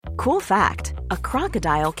Cool fact, a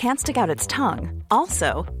crocodile can't stick out its tongue. Also,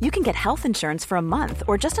 you can get health insurance for a month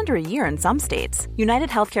or just under a year in some states. United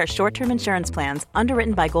Healthcare short-term insurance plans,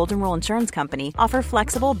 underwritten by Golden Rule Insurance Company, offer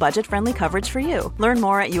flexible, budget-friendly coverage for you. Learn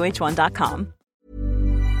more at uh1.com.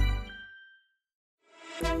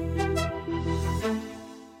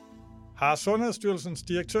 Har Sundhedsstyrelsens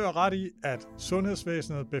direktør ret i, at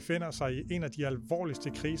sundhedsvæsenet befinder sig i en af de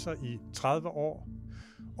alvorligste kriser i 30 år?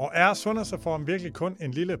 Og er sundhedsreformen virkelig kun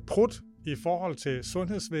en lille prut i forhold til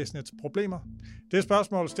sundhedsvæsenets problemer? Det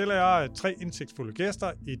spørgsmål stiller jeg 3 indsigtsfulde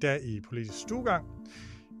gæster i dag i Politisk Stuegang.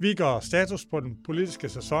 Vi går status på den politiske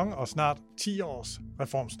sæson og snart 10 års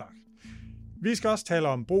reformsnak. Vi skal også tale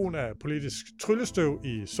om brugen af politisk tryllestøv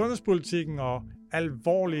i sundhedspolitikken og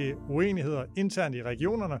alvorlige uenigheder internt i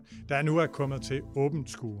regionerne, der nu er kommet til åbent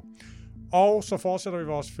skue. Og så fortsætter vi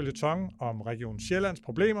vores føljeton om Region Sjællands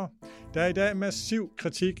problemer. Der er i dag massiv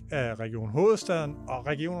kritik af Region Hovedstaden og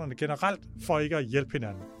regionerne generelt for ikke at hjælpe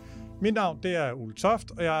hinanden. Mit navn det er Ole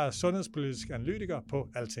Toft, og jeg er sundhedspolitisk analytiker på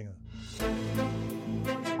Altinget.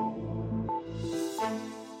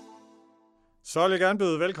 Så vil jeg gerne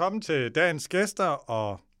byde velkommen til dagens gæster,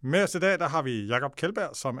 og med os i dag der har vi Jakob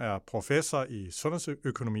Kjeldberg, som er professor i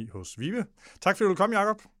sundhedsøkonomi hos VIVE. Tak fordi du kom,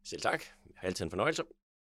 Jakob. Selv tak. Altid en fornøjelse.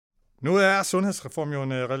 Nu er sundhedsreform jo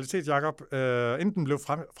en realitet, Jakob. Inden den blev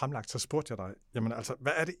fremlagt, så spurgte jeg dig, jamen altså,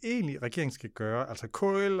 hvad er det egentlig, regeringen skal gøre? Altså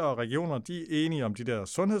KL og regioner, de er enige om de der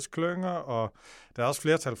sundhedsklynger, og der er også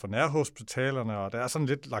flertal for nærhospitalerne, og der er sådan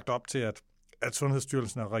lidt lagt op til, at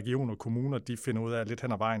Sundhedsstyrelsen og regioner og kommuner, de finder ud af lidt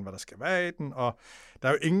hen ad vejen, hvad der skal være i den, og der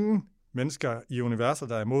er jo ingen mennesker i universet,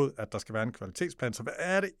 der er imod, at der skal være en kvalitetsplan. Så hvad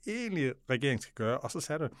er det egentlig, regeringen skal gøre? Og så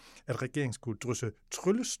sagde du, at regeringen skulle drysse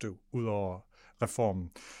tryllestøv ud over reformen.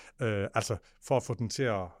 Altså for at få den til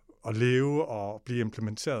at leve og blive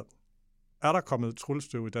implementeret. Er der kommet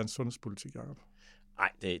tryllestøv i dansk sundhedspolitik, Jacob?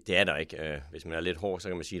 Nej, det er der ikke. Hvis man er lidt hård, så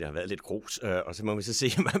kan man sige, at der har været lidt grus, og så må vi så se,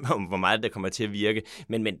 hvor meget det kommer til at virke.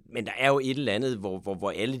 Men der er jo et eller andet,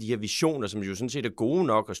 hvor alle de her visioner, som jo sådan set er gode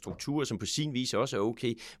nok, og strukturer, som på sin vis også er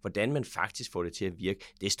okay, hvordan man faktisk får det til at virke,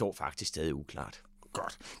 det står faktisk stadig uklart.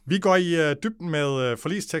 Godt. Vi går i dybden med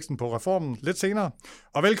forligsteksten på reformen lidt senere.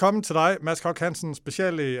 Og velkommen til dig, Mads Koch Hansen,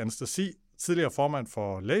 speciallæge anæstesi, tidligere formand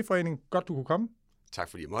for Lægeforeningen. Godt, du kunne komme. Tak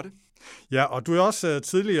fordi jeg måtte. Ja, og du er også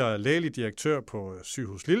tidligere lægelig direktør på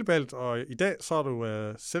Sygehus Lillebælt, og i dag så er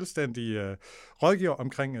du selvstændig rådgiver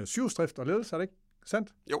omkring sygehusdrift og ledelse, er det ikke sandt?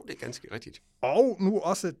 Jo, det er ganske rigtigt. Og nu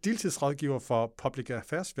også deltidsrådgiver for Public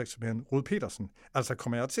Affairs virksomheden Rud Petersen. Altså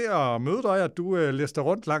kommer jeg til at møde dig, at du lister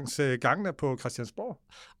rundt langs gangene på Christiansborg?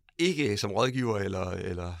 Ikke som rådgiver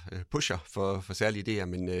eller pusher for særlige idéer,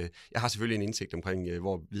 men jeg har selvfølgelig en indsigt omkring,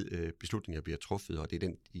 hvor beslutninger bliver truffet, og det er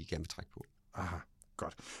den, I gerne vil trække på. Aha,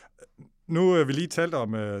 godt. Nu vi lige talt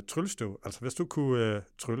om tryllestøv. Altså hvis du kunne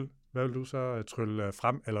trylle, hvad vil du så trylle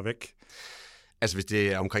frem eller væk? Altså hvis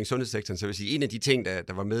det er omkring sundhedssektoren, så vil jeg sige, en af de ting,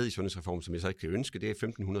 der var med i sundhedsreformen, som jeg så ikke kan ønske, det er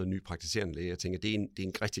 1.500 nye praktiserende læger. Jeg tænker, det er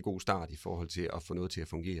en rigtig god start i forhold til at få noget til at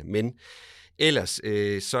fungere. Men ellers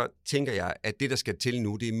så tænker jeg, at det, der skal til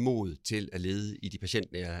nu, det er mod til at lede i de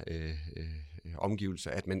patientnære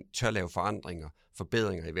omgivelser, at man tør lave forandringer,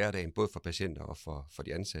 forbedringer i hverdagen, både for patienter og for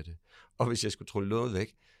de ansatte. Og hvis jeg skulle trylle noget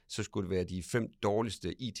væk, så skulle det være de 5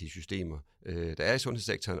 dårligste IT-systemer, der er i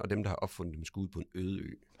sundhedssektoren, og dem, der har opfundet dem, skulle ud på en øde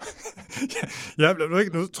ø. Ja,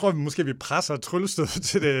 nu tror jeg måske, vi presser tryllestød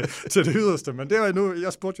til det yderste, men det var nu,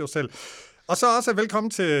 jeg spurgte jo selv. Og så også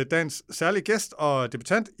velkommen til dagens særlige gæst og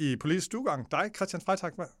debutant i Politisk Stuegang, dig, Christian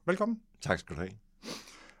Freitag. Velkommen. Tak skal du have.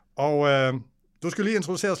 Og du skal lige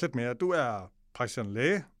introducere os lidt mere. Du er praktiserende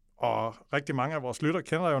læge, og rigtig mange af vores lytter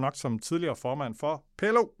kender dig jo nok som tidligere formand for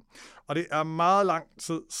PLO. Og det er meget lang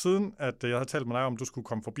tid siden, at jeg havde talt med dig om, du skulle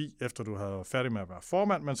komme forbi, efter du havde færdig med at være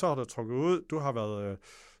formand, men så har du trukket ud. Du har været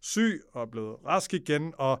syg og blevet rask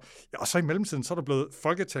igen, og så i mellemtiden, så er du blevet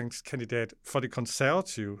folketingskandidat for det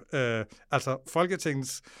konservative. Altså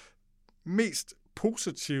Folketingets mest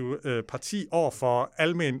positive parti over for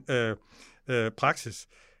almen praksis.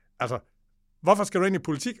 Altså, hvorfor skal du ind i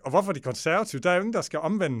politik, og hvorfor de konservative? Der er jo ingen, der skal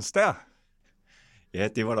omvendes der. Ja,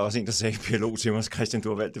 det var der også en, der sagde PLO til mig, Christian, du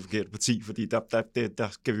har valgt det forkerte parti, fordi der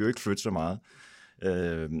skal vi jo ikke flytte så meget.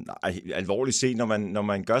 Alvorligt set, når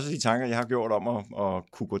man gør sig de tanker, jeg har gjort om at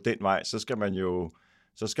kunne gå den vej, så skal man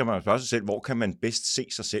spørge sig selv, hvor kan man bedst se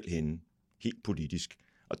sig selv henne, helt politisk.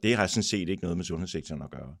 Og det har sådan set ikke noget med sundhedssektoren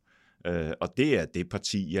at gøre. Og det er det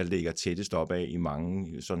parti, jeg ligger tættest op af i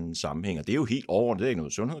mange sådan sammenhænge. Det er jo helt overordnet, det er ikke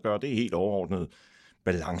noget sundhed at gøre, det er helt overordnet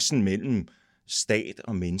balancen mellem stat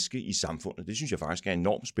og menneske i samfundet. Det synes jeg faktisk er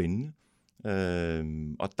enormt spændende.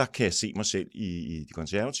 Og der kan jeg se mig selv i de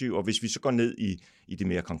konservative. Og hvis vi så går ned i det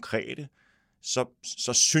mere konkrete,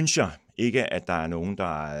 så synes jeg ikke, at der er nogen,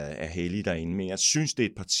 der er heldige derinde. Men jeg synes, det er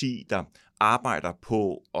et parti, der arbejder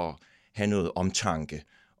på at have noget omtanke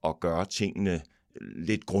og gøre tingene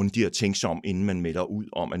lidt grundigere tænksom, inden man melder ud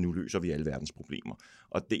om, at nu løser vi alle verdens problemer.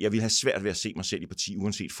 Og jeg vil have svært ved at se mig selv i parti,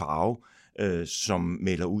 uanset farve, som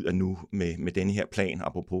melder ud, at nu med denne her plan,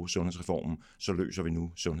 apropos sundhedsreformen, så løser vi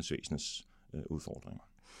nu sundhedsvæsenets udfordringer.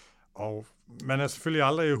 Og man er selvfølgelig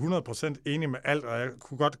aldrig 100% enig med alt, og jeg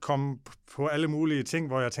kunne godt komme på alle mulige ting,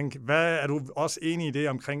 hvor jeg tænker, hvad er du også enig i det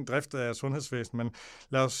omkring driftet af sundhedsvæsenet? Men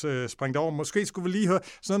lad os springe det over. Måske skulle vi lige høre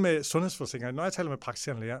sådan noget med sundhedsforsikringer. Når jeg taler med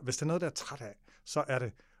praktiserende læger, hvis der er noget, der er træt af, så er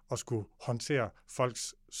det at skulle håndtere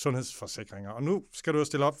folks sundhedsforsikringer. Og nu skal du jo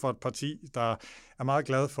stille op for et parti, der er meget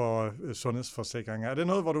glad for sundhedsforsikringer. Er det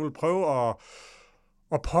noget, hvor du vil prøve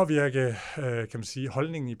at påvirke, kan man sige,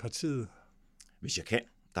 holdningen i partiet? Hvis jeg kan.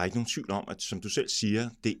 Der er ikke nogen tvivl om, at som du selv siger,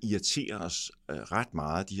 det irriterer os ret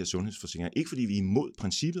meget, de her sundhedsforsikringer. Ikke fordi vi er imod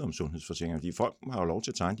princippet om sundhedsforsikringer, fordi folk har jo lov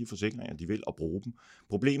til at tegne de forsikringer, de vil, og bruge dem.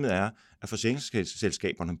 Problemet er, at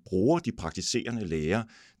forsikringsselskaberne bruger de praktiserende læger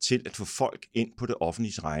til at få folk ind på det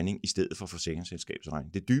offentlige regning, i stedet for forsikringsselskabets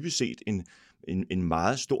regning. Det er dybest set en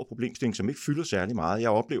meget stor problemstilling, som ikke fylder særlig meget. Jeg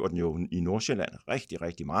oplever den jo i Nordsjælland rigtig,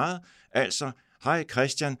 rigtig meget. Altså, hej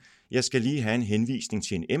Christian, jeg skal lige have en henvisning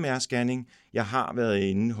til en MR-scanning. Jeg har været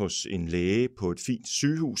inde hos en læge på et fint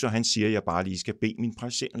sygehus, og han siger, at jeg bare lige skal bede min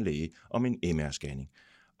praktiserende læge om en MR-scanning.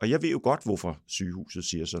 Og jeg ved jo godt, hvorfor sygehuset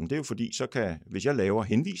siger sådan. Det er jo fordi, hvis jeg laver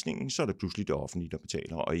henvisningen, så er det pludselig det offentlige, der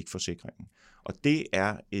betaler, og ikke forsikringen. Og det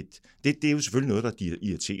er jo selvfølgelig noget, der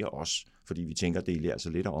irriterer os, fordi vi tænker, at det er altså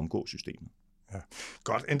lidt at omgå systemet. Ja.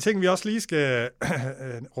 Godt. En ting, vi også lige skal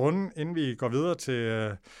runde, inden vi går videre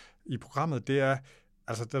til i programmet, det er,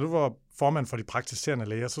 altså da du var formand for de praktiserende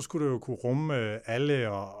læger, så skulle du jo kunne rumme alle,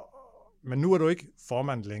 men nu er du ikke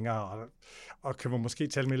formand længere, og kan vi måske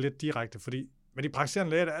tale med lidt direkte, fordi med de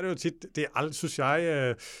praktiserende læger, der er det jo tit, det er aldrig, synes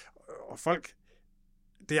jeg, og folk,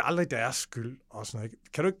 det er aldrig deres skyld og sådan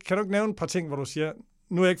noget. Kan du ikke nævne et par ting, hvor du siger,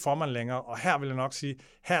 nu er jeg ikke formand længere, og her vil jeg nok sige,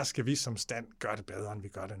 her skal vi som stand gøre det bedre, end vi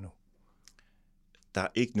gør det nu. Der er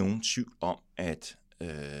ikke nogen tvivl om, at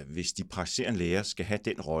hvis de praktiserende læger skal have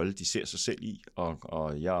den rolle, de ser sig selv i,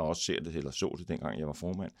 og jeg også ser det, eller så det, dengang jeg var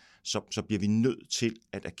formand, så bliver vi nødt til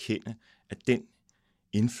at erkende, at den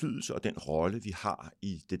indflydelse og den rolle, vi har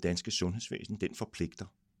i det danske sundhedsvæsen, den forpligter.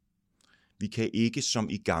 Vi kan ikke som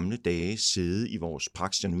i gamle dage sidde i vores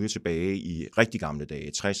praksis, nu er jeg tilbage i rigtig gamle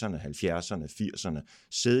dage, 60'erne, 70'erne, 80'erne,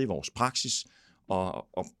 sidde i vores praksis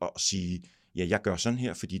og sige, ja, jeg gør sådan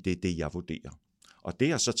her, fordi det er det, jeg vurderer. Og det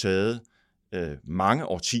har så taget mange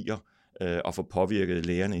årtier at få påvirket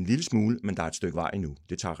lægerne en lille smule, men der er et stykke vej endnu.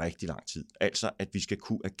 Det tager rigtig lang tid. Altså, at vi skal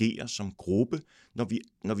kunne agere som gruppe,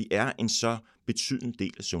 når vi er en så betydende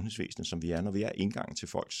del af sundhedsvæsenet, som vi er, når vi er indgangen til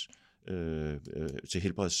folks, til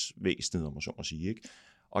helbredsvæsenet, om man så må sige. Ikke?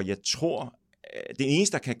 Og jeg tror, det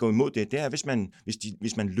eneste, der kan gå imod det er,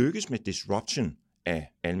 hvis man lykkes med disruption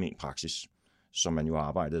af almen praksis, som man jo har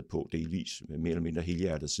arbejdet på delvis, mere eller mindre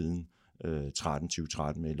helhjertet siden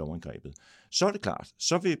 2013 med lovindgrebet, så er det klart,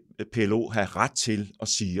 så vil PLO have ret til at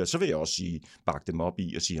sige, og så vil jeg også sige, bakke dem op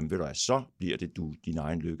i og sige, jamen ved du hvad, så bliver det du din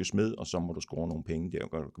egen lykkes med, og så må du score nogle penge der,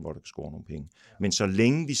 hvor du kan score nogle penge. Men så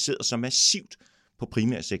længe vi sidder så massivt på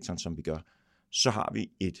primærsektoren, som vi gør, så har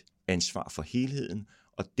vi et ansvar for helheden,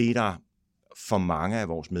 og det der for mange af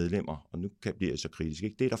vores medlemmer, og nu bliver jeg så kritisk,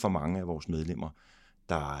 ikke? Det er der for mange af vores medlemmer,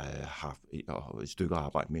 der har et stykke at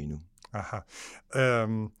arbejde med endnu. Aha.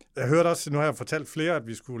 Jeg hørte også, nu har jeg fortalt flere, at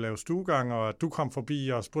vi skulle lave stuegang, og at du kom forbi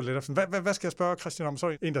og spurgte lidt efter, hvad skal jeg spørge Christian om?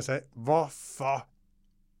 Så en, der sagde, hvorfor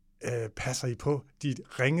passer I på de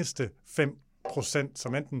ringeste 5%,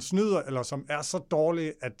 som enten snyder, eller som er så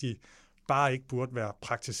dårlige, at de bare ikke burde være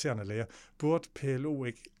praktiserende læger? Burde PLO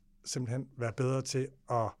ikke simpelthen være bedre til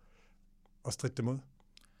at stride dem ud?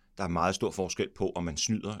 Der er meget stor forskel på, om man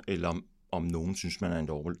snyder, eller om nogen synes, man er en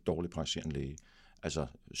dårlig praktiserende læge. Altså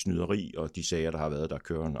snyderi og de sager, der har været, der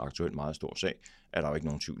kører en aktuelt meget stor sag, er der jo ikke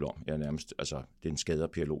nogen tvivl om. Den skader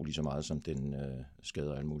PLO lige så meget, som den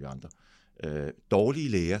skader alle mulige andre. Dårlige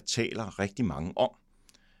læger taler rigtig mange om.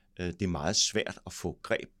 Det er meget svært at få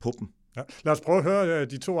greb på dem. Ja. Lad os prøve at høre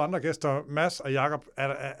de to andre gæster, Mads og Jakob.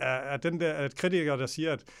 Er den der kritikere, der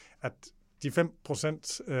siger, at de 5%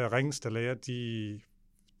 ringeste læger,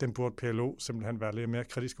 den burde PLO simpelthen være lidt mere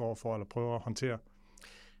kritisk overfor, eller prøve at håndtere?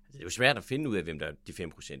 Det er jo svært at finde ud af, hvem der er de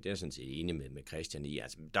 5%. Det er jeg sådan set enig med Christian i.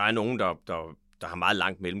 Altså, der er nogen, der der har meget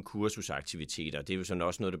langt mellem kursusaktiviteter. Det er jo sådan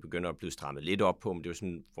også noget, der begynder at blive strammet lidt op på, men det er jo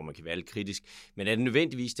sådan, hvor man kan være lidt kritisk. Men er det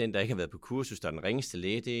nødvendigvis den, der ikke har været på kursus, der er den ringeste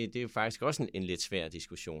læge? Det er jo faktisk også en lidt svær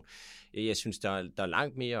diskussion. Jeg synes, der er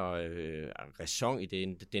langt mere ræson i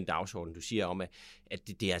den dagsorden, du siger om, at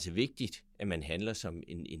det er altså vigtigt, at man handler som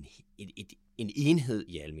en enhed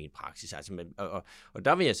i almen praksis. Altså og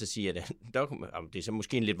der vil jeg så sige, at det er så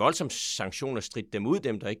måske en lidt voldsom sanktion at stride dem ud,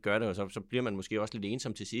 dem der ikke gør det, og så bliver man måske også lidt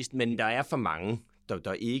ensom til sidst. Men der er for mange,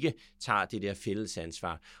 der ikke tager det der fælles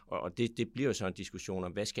ansvar. Og det bliver jo så en diskussion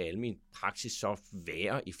om, hvad skal almen praksis så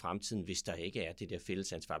være i fremtiden, hvis der ikke er det der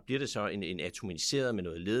fælles ansvar? Bliver det så en atomiseret med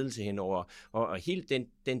noget ledelse henover? Og hele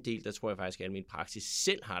den del, der tror jeg faktisk, at almen praksis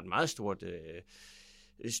selv har et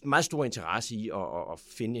meget stor interesse i at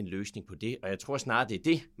finde en løsning på det, og jeg tror snart, det er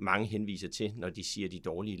det, mange henviser til, når de siger, de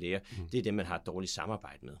dårlige læger. Det er dem, man har et dårligt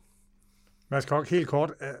samarbejde med. Mads Koch, helt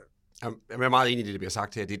kort. Jeg er meget enig i det, der bliver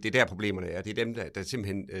sagt her. Det er der problemerne er. Det er dem, der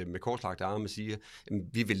simpelthen med korslagte arme siger,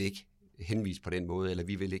 vi vil ikke henvise på den måde, eller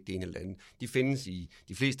vi vil ikke det ene eller andet. De findes i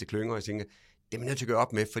de fleste klynger, og jeg tænker, det er man nødt til at gøre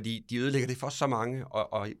op med, fordi de ødelægger det for så mange,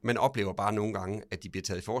 og man oplever bare nogle gange, at de bliver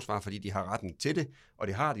taget i forsvar, fordi de har retten til det, og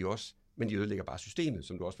det har de også, men de ødelægger bare systemet,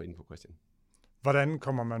 som du også var inde på, Christian. Hvordan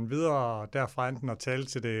kommer man videre derfra enten at tale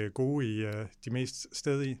til det gode i de mest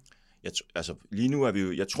stedige? Lige nu er vi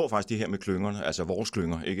jo, jeg tror faktisk det her med klyngerne, altså vores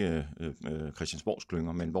klynger, ikke Christiansborgs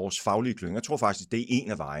klynger, men vores faglige klynger, jeg tror faktisk, det er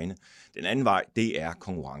en af vejene. Den anden vej, det er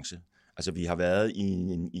konkurrence. Altså vi har været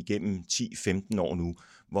igennem 10-15 år nu,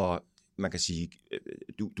 hvor man kan sige,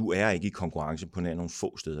 du er ikke i konkurrence på nogle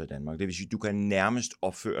få steder i Danmark. Det vil sige, du kan nærmest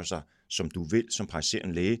opføre sig, som du vil, som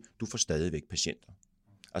praktiserende læge. Du får stadigvæk patienter.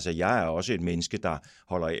 Altså, jeg er også et menneske, der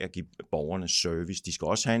holder af at give borgerne service. De skal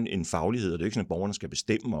også have en faglighed, og det er ikke sådan, at borgerne skal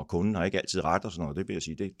bestemme, og kunden har ikke altid ret og sådan noget. Det vil jeg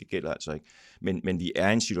sige, det gælder altså ikke. Men vi er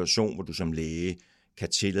i en situation, hvor du som læge kan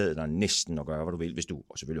tillade dig næsten at gøre, hvad du vil, hvis du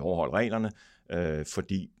selvfølgelig overholder reglerne,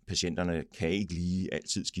 fordi patienterne kan ikke lige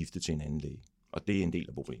altid skifte til en anden læge. Og det er en del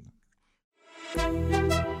af problemet.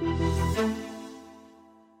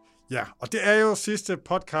 Ja, og det er jo sidste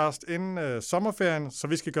podcast inden sommerferien, så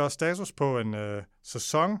vi skal gøre status på en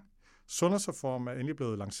sæson. Sundhedsreform er endelig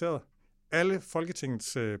blevet lanceret. Alle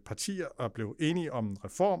Folketingets partier er blevet enige om en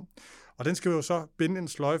reform, og den skal jo så binde en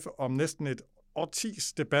sløjfe om næsten et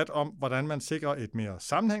årtis debat om, hvordan man sikrer et mere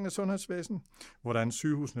sammenhængende sundhedsvæsen, hvordan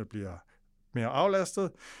sygehusene bliver mere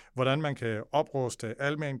aflastet, hvordan man kan opruste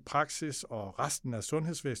almen praksis og resten af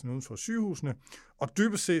sundhedsvæsenet uden for sygehusene, og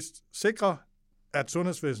dybest set sikre, at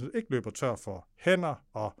sundhedsvæsenet ikke løber tør for hænder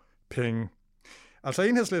og penge. Altså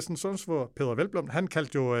Enhedslistens sundhedsordfører Peder Hvelplund, han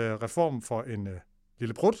kaldte jo reformen for en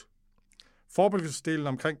lille brud. Forebyggelsesdelen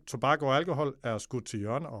omkring tobak og alkohol er skudt til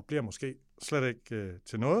hjørne og bliver måske slet ikke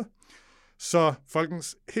til noget. Så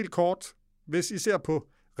folkens, helt kort, hvis I ser på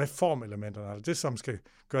reformelementerne, altså det, som skal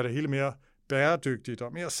gøre det hele mere bæredygtigt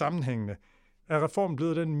og mere sammenhængende, er reformen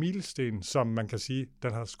blevet den milesten, som man kan sige,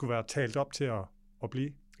 den har skulle være talt op til at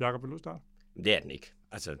blive. Jakob, vil du starte? Det er den ikke.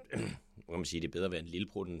 Altså, kan man sige, det er bedre at være en lille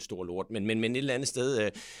brud end en stor lort, men et eller andet sted,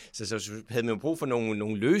 så havde man jo brug for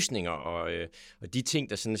nogle løsninger, og de ting,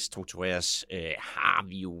 der sådan struktureres, har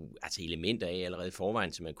vi jo altså elementer af allerede i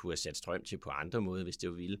forvejen, som man kunne have sat strøm til på andre måder, hvis det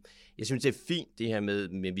var vildt. Jeg synes, det er fint, det her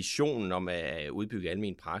med visionen om at udbygge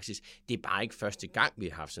almen praksis. Det er bare ikke første gang, vi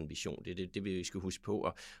har haft sådan en vision. Det vi skal huske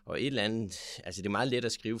på, og et eller andet, altså det er meget let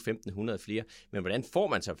at skrive 1.500 flere, men hvordan får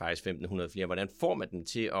man så faktisk 1.500 flere? Hvordan får man dem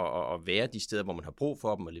til at være de steder, hvor man har brug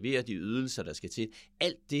for dem, og levere de ydelser, der skal til?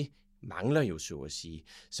 Alt det mangler jo, så at sige.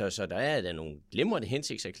 Så der er nogle glimrende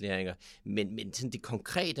hensigtserklæringer, men sådan det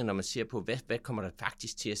konkrete, når man ser på, hvad kommer der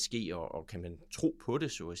faktisk til at ske, og kan man tro på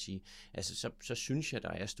det, så at sige, altså så synes jeg, der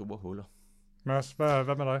er store huller. Mads,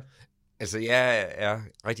 hvad med dig? Altså, jeg er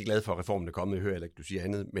rigtig glad for, at reformen er kommet. Jeg hører ikke, du siger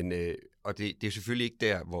andet, men og det er selvfølgelig ikke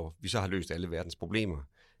der, hvor vi så har løst alle verdens problemer.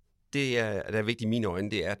 Det er vigtigt i mine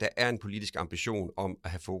øjne, det er, at der er en politisk ambition om at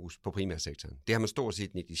have fokus på primærsektoren. Det har man stort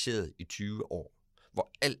set negligeret i 20 år,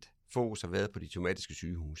 hvor alt fokus har været på de somatiske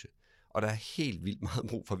sygehuse. Og der er helt vildt meget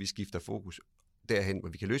brug for, at vi skifter fokus derhen, hvor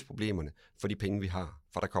vi kan løse problemerne for de penge, vi har.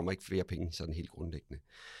 For der kommer ikke flere penge, sådan helt grundlæggende.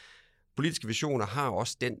 Politiske visioner har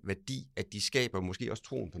også den værdi, at de skaber måske også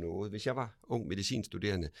troen på noget. Hvis jeg var ung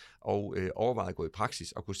medicinstuderende og overvejede at gå i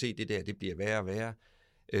praksis og kunne se det bliver værre og værre,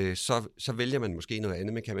 så vælger man måske noget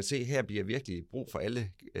andet. Men kan man se, at her bliver virkelig brug for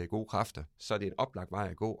alle gode kræfter, så er det en oplagt vej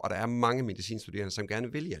at gå. Og der er mange medicinstuderende, som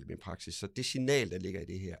gerne vil i almen praksis. Så det signal, der ligger i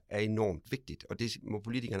det her, er enormt vigtigt. Og det må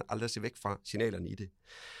politikerne aldrig se væk fra, signalerne i det.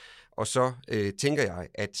 Og så tænker jeg,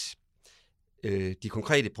 at de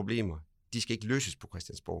konkrete problemer, de skal ikke løses på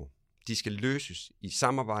Christiansborg. De skal løses i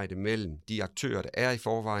samarbejde mellem de aktører, der er i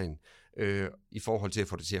forvejen, i forhold til at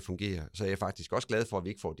få det til at fungere. Så er jeg faktisk også glad for, at vi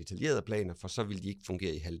ikke får detaljerede planer, for så vil de ikke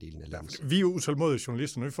fungere i halvdelen af landet. Vi er jo utålmodige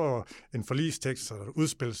journalister. Når vi får en forligstekst eller et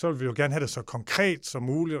udspil, så vil vi jo gerne have det så konkret som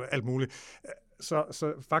muligt og alt muligt.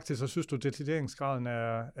 Så faktisk, så synes du, at detaljeringsgraden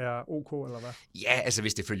er ok, eller hvad? Ja, altså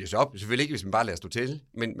hvis det følges op. Selvfølgelig ikke, hvis man bare lader stå til.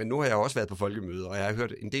 Men nu har jeg også været på folkemøder, og jeg har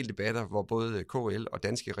hørt en del debatter, hvor både KL og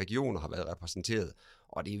danske regioner har været repræsenteret.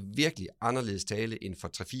 Og det er virkelig anderledes tale end for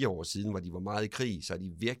 3-4 år siden, hvor de var meget i krig, så er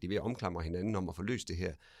de virkelig ved at omklamre hinanden om at få løst det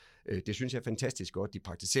her. Det synes jeg er fantastisk godt. De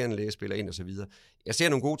praktiserende læger spiller ind og så videre. Jeg ser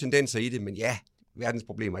nogle gode tendenser i det, men ja, verdens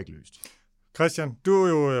problemer er ikke løst. Christian, du er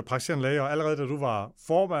jo praktiserende læge, og allerede da du var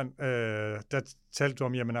formand, der talte du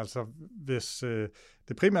om, jamen altså, hvis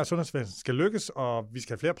det primære sundhedsvæsen skal lykkes, og vi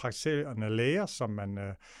skal have flere praktiserende læger, som man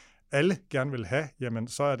alle gerne vil have, jamen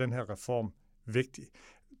så er den her reform vigtig.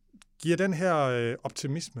 Giver den her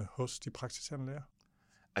optimisme hos de praktiserende læger?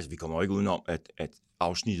 Altså, vi kommer jo ikke udenom, at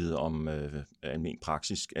afsnittet om almen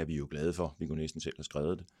praksis er vi jo glade for. Vi kunne næsten selv have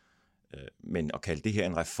skrevet det. Men at kalde det her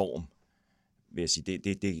en reform, vil jeg sige,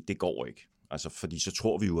 det går ikke. Altså, fordi så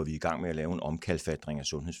tror vi jo, at vi er i gang med at lave en omkalfatring af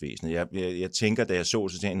sundhedsvæsenet. Jeg tænker, da jeg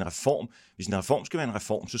så en reform, hvis en reform skal være en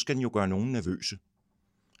reform, så skal den jo gøre nogen nervøse.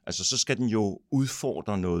 Altså, så skal den jo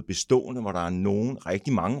udfordre noget bestående, hvor der er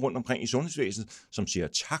rigtig mange rundt omkring i sundhedsvæsenet, som siger,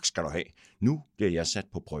 tak skal du have. Nu bliver jeg sat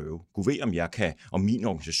på prøve. Gud ved, om jeg kan, om min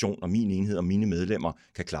organisation, og min enhed, og mine medlemmer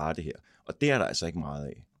kan klare det her. Og det er der altså ikke meget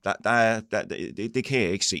af. Det kan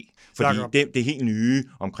jeg ikke se. Fordi det helt nye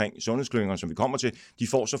omkring sundhedsklynger, som vi kommer til, de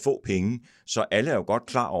får så få penge, så alle er jo godt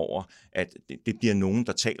klar over, at det bliver nogen,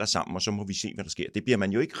 der taler sammen, og så må vi se, hvad der sker. Det bliver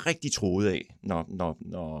man jo ikke rigtig troet af,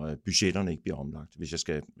 når budgetterne ikke bliver omlagt, hvis jeg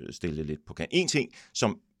skal stille det lidt på kant. En ting,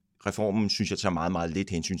 som reformen, synes jeg, tager meget, meget lidt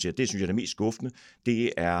hensyn til, det synes jeg er det mest skuffende,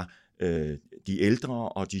 det er de ældre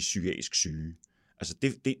og de psykisk syge. Altså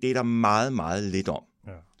det er der meget, meget lidt om.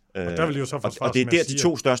 Ja. Og der vil jo så og det er der, de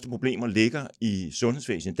to største problemer ligger i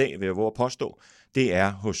sundhedsvæsenet i dag, vil jeg våge at påstå. Det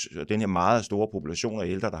er hos den her meget store population af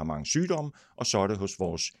ældre, der har mange sygdomme, og så er det hos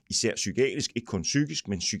vores især psykiatrisk, ikke kun psykisk,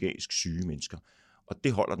 men psykisk syge mennesker. Og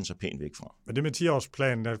det holder den så pænt væk fra. Men det med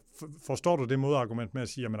 10-årsplanen, forstår du det modargument med at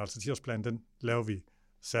sige, at altså 10-årsplanen, den laver vi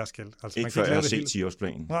særskilt? Altså, ikke før jeg har set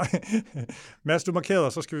 10-årsplanen. Nej. Mads, du markerede,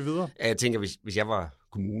 og så skal vi videre. Ja, jeg tænker, hvis jeg var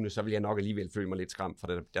kommune, så ville jeg nok alligevel føle mig lidt skræmt, for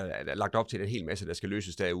der er lagt op til en hel masse, der skal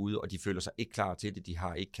løses derude, og de føler sig ikke klar til det. De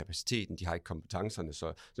har ikke kapaciteten, de har ikke kompetencerne,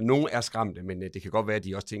 så nogen er skræmte, men det kan godt være, at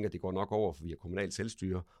de også tænker, at det går nok over, for vi har kommunalt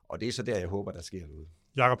selvstyre, og det er så der, jeg håber, der sker noget.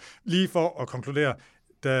 Jakob, lige for at konkludere,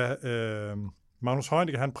 da Magnus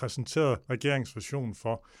Heunicke, han præsenterede regeringsversionen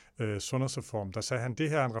for sundhedsreform, der sagde han, det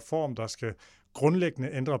her er en reform, der skal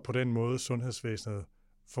grundlæggende ændre på den måde, sundhedsvæsenet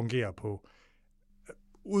fungerer på.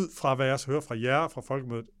 Ud fra, hvad jeg så hører fra jer, fra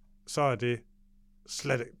Folkemødet, så er det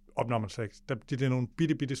slet opnår man slet ikke. Det er nogle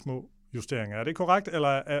bitte små justeringer. Er det korrekt, eller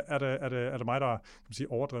er det mig, der kan man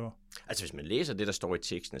sige, overdriver? Altså, hvis man læser det, der står i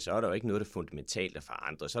teksten, så er der jo ikke noget, der fundamentalt er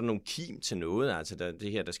forandret. Så er der nogle kim til noget, altså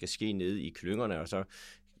det her, der skal ske nede i klyngerne, og så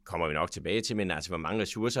kommer vi nok tilbage til, men altså, hvor mange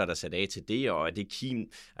ressourcer er der sat af til det, og er det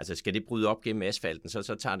kim, altså skal det bryde op gennem asfalten,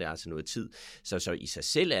 så tager det altså noget tid. Så i sig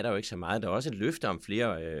selv er der jo ikke så meget. Der er også et løfte om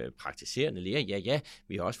flere praktiserende læger. Ja,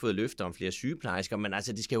 vi har også fået løfter om flere sygeplejersker, men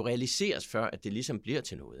altså, det skal jo realiseres før, at det ligesom bliver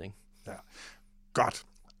til noget, ikke? Ja, godt.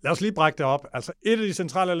 Lad os lige brække det op. Altså, et af de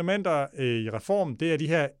centrale elementer i reformen, det er de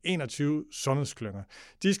her 21 sundhedsklynger.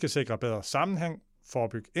 De skal sikre bedre sammenhæng,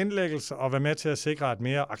 forebygge indlæggelser og være med til at sikre, at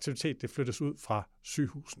mere aktivitet det flyttes ud fra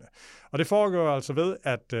sygehusene. Og det foregår altså ved,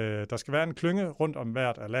 at der skal være en klynge rundt om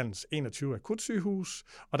hvert af landets 21 akutsygehus,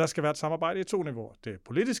 og der skal være et samarbejde i 2 niveauer. Det er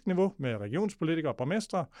politisk niveau med regionspolitikere og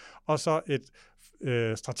borgmestre, og så et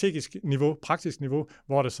strategisk niveau, praktisk niveau,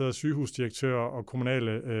 hvor der sidder sygehusdirektører og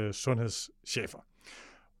kommunale sundhedschefer.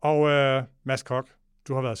 Og Mads Koch,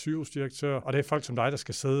 du har været sygehusdirektør, og det er folk som dig, der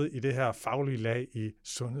skal sidde i det her faglige lag i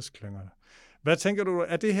sundhedsklyngerne. Hvad tænker du,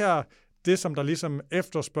 er det her det, som der ligesom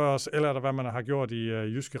efterspørges, eller er det, hvad man har gjort i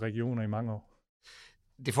jyske regioner i mange år?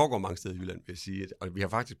 Det foregår mange steder i Jylland, vil jeg sige, og vi har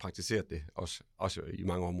faktisk praktiseret det også i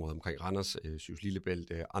mange områder omkring Randers, Syds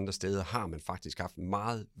Lillebælt, andre steder har man faktisk haft en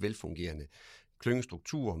meget velfungerende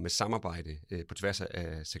klyngestruktur med samarbejde på tværs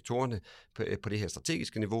af sektorerne på det her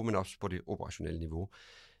strategiske niveau, men også på det operationelle niveau.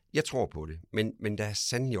 Jeg tror på det, men der er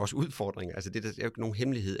sandelig også udfordringer. Altså det er jo ikke nogen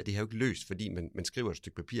hemmelighed, at det her er jo ikke løst, fordi man skriver et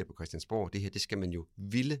stykke papir på Christiansborg. Det her, det skal man jo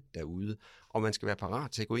ville derude, og man skal være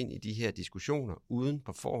parat til at gå ind i de her diskussioner, uden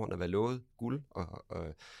på forhånd at være lovet guld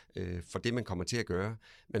for det, man kommer til at gøre.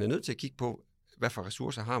 Man er nødt til at kigge på, hvad for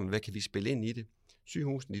ressourcer har man, hvad kan vi spille ind i det.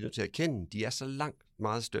 Sygehusene, de er nødt til at erkende, de er så langt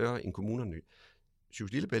meget større end kommunerne.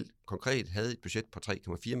 Sygehuset Lillebælt konkret havde et budget på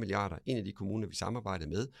 3,4 milliarder. En af de kommuner, vi samarbejdede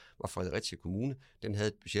med, var Fredericia Kommune. Den havde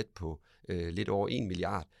et budget på lidt over 1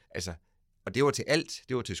 milliard. Altså, og det var til alt.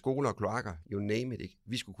 Det var til skoler og kloakker, you name it. Ikke?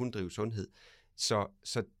 Vi skulle kun drive sundhed.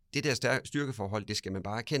 Så det der styrkeforhold, det skal man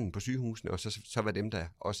bare erkende på sygehusene, og så var dem, der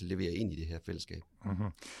også leverer ind i det her fællesskab. Mm-hmm.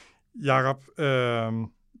 Jakob,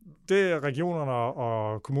 det regionerne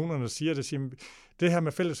og kommunerne siger, det her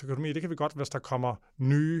med fælles økonomi, det kan vi godt, hvis der kommer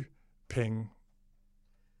nye penge.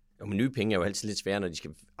 Og med nye penge er jo altid lidt svære, når de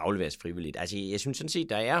skal afleveres frivilligt. Altså, jeg synes sådan set,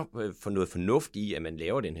 der er for noget fornuft i, at man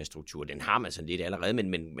laver den her struktur. Den har man sådan lidt allerede,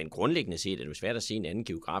 men grundlæggende set er det jo svært at se en anden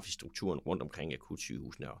geografisk struktur rundt omkring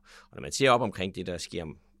akutsygehusene. Og når man ser op omkring det, der sker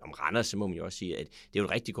om Randers, så må man jo også sige, at det er jo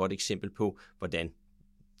et rigtig godt eksempel på, hvordan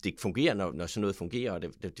det fungerer, når sådan noget fungerer, og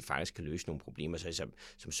det faktisk kan løse nogle problemer. Så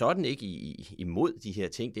som sådan ikke imod de her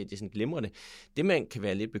ting, det er sådan glimrende. Det, man kan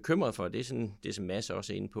være lidt bekymret for, det er sådan, det som Mads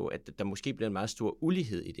også er inde på, at der måske bliver en meget stor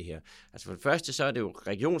ulighed i det her. Altså for det første, så er det jo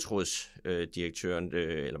regionsrådsdirektøren,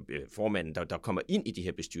 eller formanden, der kommer ind i det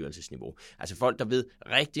her bestyrelsesniveau. Altså folk, der ved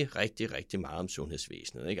rigtig, rigtig, rigtig meget om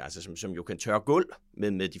sundhedsvæsenet, ikke? Altså som jo kan tørre gulv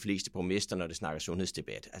med de fleste borgmester, når det snakker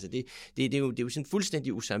sundhedsdebat. Altså det er jo sådan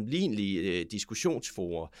fuldstændig usammenlignelige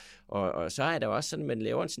diskussionsforer. Og så er der også sådan, at man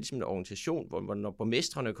laver sådan en organisation, hvor når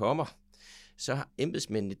borgmestrene kommer, så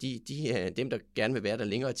embedsmændene, dem, der gerne vil være der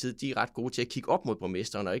længere tid, de er ret gode til at kigge op mod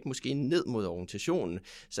borgmesteren, og ikke måske ned mod organisationen.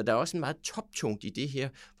 Så der er også en meget toptungt i det her,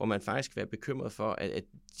 hvor man faktisk vil være bekymret for, at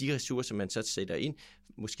de ressourcer, man så sætter ind,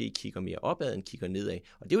 måske kigger mere opad end kigger nedad.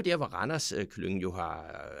 Og det er jo der, hvor Randers-klyngen jo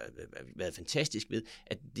har været fantastisk ved,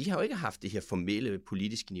 at de har jo ikke haft det her formelle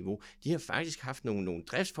politiske niveau. De har faktisk haft nogle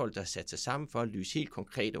driftsfolk, der har sat sig sammen for at løse helt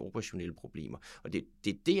konkrete operationelle problemer. Og det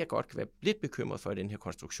er det, jeg godt kan være lidt bekymret for i den her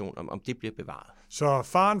konstruktion, om det bliver bevaret. Så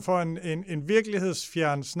faren for en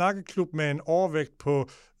virkelighedsfjern snakkeklub med en overvægt på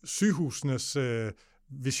sygehusenes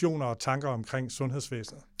visioner og tanker omkring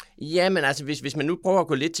sundhedsvæsenet? Ja, men altså, hvis man nu prøver at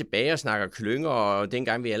gå lidt tilbage og snakker klynger, og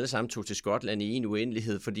dengang vi alle sammen tog til Skotland i en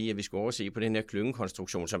uendelighed, fordi at vi skulle overse på den her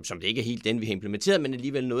klyngekonstruktion, som det ikke er helt den, vi har implementeret, men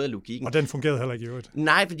alligevel noget af logikken. Og den fungerede heller ikke i øvrigt?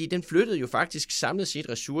 Nej, fordi den flyttede jo faktisk samlet set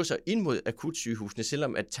ressourcer ind mod akutsygehusene,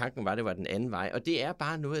 selvom at tanken var, det var den anden vej. Og det er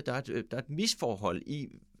bare noget, der er et misforhold i,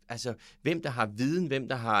 altså hvem der har viden, hvem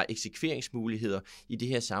der har eksekveringsmuligheder i det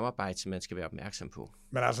her samarbejde, som man skal være opmærksom på.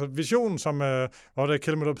 Men altså visionen, som hvor det er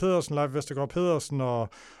Kjeld Pedersen, Leif Vestergaard Pedersen og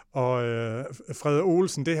Frede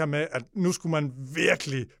Olsen, det her med, at nu skulle man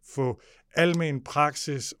virkelig få almen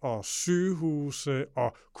praksis og sygehuse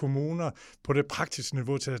og kommuner på det praktiske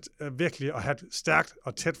niveau til at virkelig at have et stærkt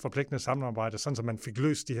og tæt forpligtende samarbejde, sådan så man fik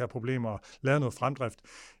løst de her problemer og lavet noget fremdrift.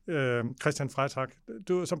 Christian Freitag,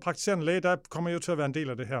 du som praktiserende læge, der kommer jo til at være en del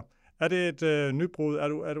af det her. Er det et nybrud?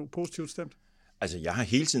 Er du positivt stemt? Altså, jeg har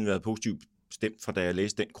hele tiden været positivt stemt, fra da jeg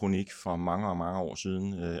læste den kronik for mange og mange år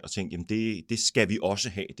siden, og tænkte, jamen det skal vi også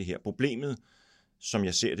have, det her. Problemet, som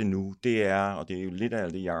jeg ser det nu, det er, og det er jo lidt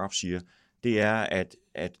af det, Jacob siger, det er,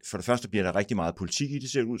 at for det første bliver der rigtig meget politik i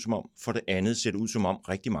det, ser det ud som om. For det andet ser det ud som om,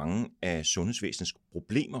 rigtig mange af sundhedsvæsenets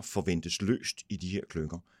problemer forventes løst i de her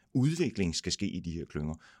klynger. Udvikling skal ske i de her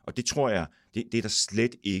klynger. Og det tror jeg, det er der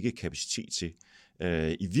slet ikke kapacitet til.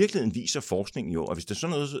 I virkeligheden viser forskningen jo, at hvis der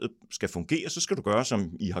sådan noget skal fungere, så skal du gøre,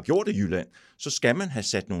 som I har gjort i Jylland. Så skal man have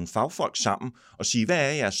sat nogle fagfolk sammen og sige, hvad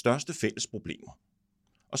er jeres største fælles problemer?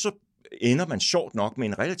 Og så ender man sjovt nok med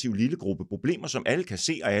en relativt lille gruppe problemer, som alle kan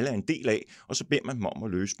se, og alle er en del af, og så beder man dem om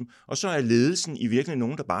at løse dem. Og så er ledelsen i virkeligheden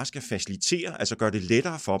nogen, der bare skal facilitere, altså gøre det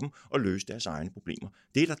lettere for dem at løse deres egne problemer.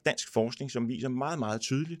 Det er der dansk forskning, som viser meget, meget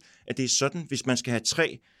tydeligt, at det er sådan, hvis man skal have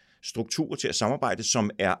 3 strukturer til at samarbejde, som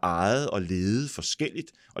er ejet og ledet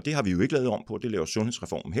forskelligt, og det har vi jo ikke lavet om på, det laver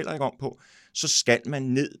sundhedsreformen heller ikke om på, så skal man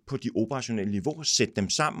ned på de operationelle niveauer, sætte dem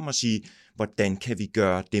sammen og sige, hvordan kan vi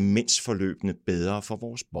gøre demensforløbene bedre for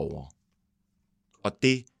vores borgere? Og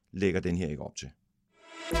det lægger den her ikke op til.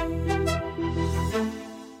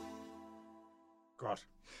 Godt.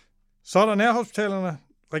 Så er der nærhospitalerne.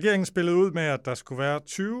 Regeringen spillede ud med, at der skulle være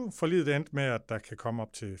 20. Forliget endte med, at der kan komme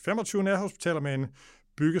op til 25 nærhospitaler med en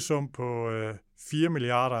byggesum på 4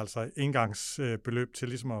 milliarder, altså engangsbeløb til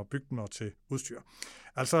ligesom at bygge dem og til udstyr.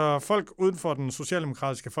 Altså folk uden for den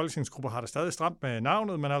socialdemokratiske folketingsgruppe har det stadig stramt med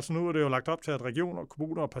navnet, men altså nu er det jo lagt op til, at regioner,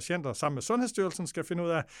 kommuner og patienter sammen med Sundhedsstyrelsen skal finde ud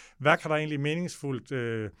af, hvad kan der egentlig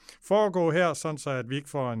meningsfuldt foregå her, sådan så at vi ikke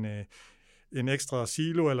får en ekstra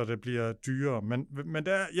silo, eller det bliver dyrere. Men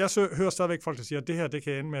jeg hører stadigvæk folk, der siger, at det her det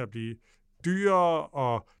kan ende med at blive dyrere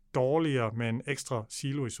og dårligere med en ekstra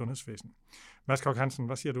silo i sundhedsvæsenet. Mads Koch Hansen,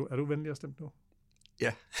 hvad siger du? Er du venlig at stemme nu?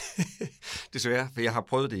 Ja, desværre, for jeg har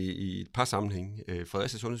prøvet det i et par sammenhænge.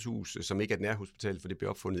 Fredericia Sundhedshus, som ikke er et nærhospital, for det blev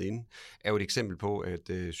opfundet inden, er jo et eksempel på,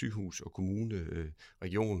 at sygehus og kommune,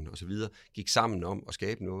 regionen osv. gik sammen om at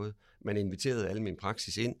skabe noget. Man inviterede almen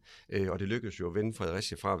praksis ind, og det lykkedes jo at vende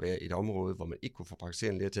Fredericia fra at være et område, hvor man ikke kunne få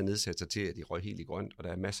praktiserende læger til at nedsætte sig til, at de røg helt i grønt, og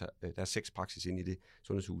der er 6 praksis inde i det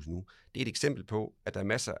sundhedshus nu. Det er et eksempel på, at der er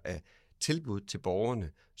masser af tilbud til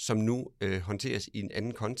borgerne, som nu håndteres i en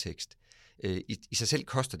anden kontekst. I sig selv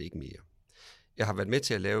koster det ikke mere. Jeg har været med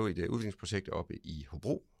til at lave et udviklingsprojekt oppe i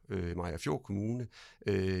Hobro, Mariager Fjord Kommune,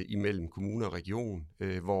 imellem kommune og region,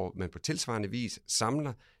 hvor man på tilsvarende vis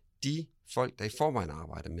samler de folk, der i forvejen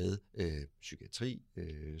arbejder med psykiatri,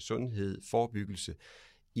 sundhed, forebyggelse,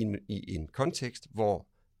 i en kontekst, hvor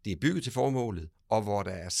det er bygget til formålet, og hvor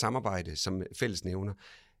der er samarbejde som fællesnævner.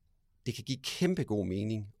 Det kan give kæmpe god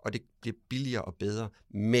mening, og det bliver billigere og bedre,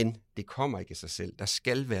 men det kommer ikke af sig selv. Der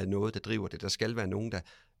skal være noget, der driver det. Der skal være nogen, der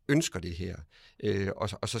ønsker det her,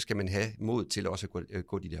 og så skal man have mod til også at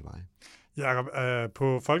gå de der veje. Jakob,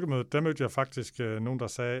 på folkemødet, der mødte jeg faktisk nogen, der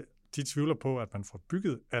sagde, de tvivler på, at man får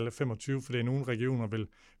bygget alle 25, fordi nogle regioner vil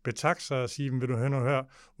betakke sig og sige, vil du høre,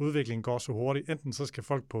 udviklingen går så hurtigt. Enten så skal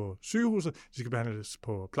folk på sygehuset, de skal behandles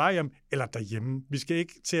på plejehjem, eller derhjemme. Vi skal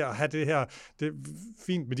ikke til at have det her, det er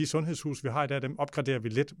fint med de sundhedshus, vi har i dag, dem opgraderer vi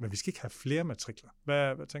lidt, men vi skal ikke have flere matrikler.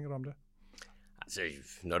 Hvad tænker du om det? Altså,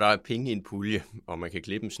 når der er penge i en pulje, og man kan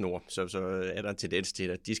klippe en snor, så er der en tendens til,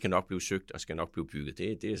 at de skal nok blive søgt og skal nok blive bygget. Det er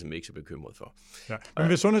jeg simpelthen ikke så bekymret for. Ja. Men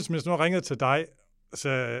hvis sundhedsministeren ringede til dig,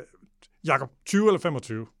 så Jakob, 20 eller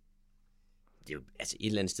 25? Det er jo altså et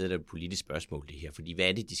eller andet sted, der er et politisk spørgsmål, det her. Fordi hvad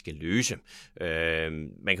er det, de skal løse?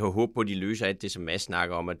 Man kan jo håbe på, at de løser alt det, som Mads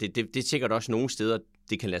snakker om. Og det er sikkert også nogle steder,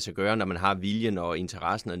 det kan lade sig gøre, når man har viljen og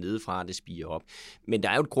interessen og nedefra, det spiger op. Men der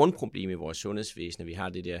er jo et grundproblem i vores sundhedsvæsen, vi har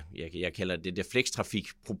det der, jeg kalder det der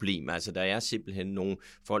flekstrafikproblem. Altså der er simpelthen nogle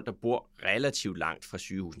folk, der bor relativt langt fra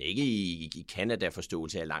sygehusene. Ikke i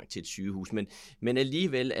Canada-forståelse af langt til et sygehus, men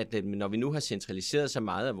alligevel, at når vi nu har centraliseret så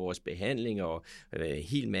meget af vores behandling og en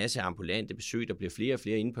hel masse ambulante besøg, der bliver flere og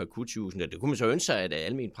flere inde på akutsygehusene, det kunne man så ønske sig, at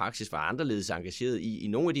almen praksis var anderledes engageret i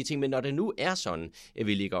nogle af de ting, men når det nu er sådan, at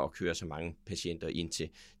vi ligger og kører så mange patienter ind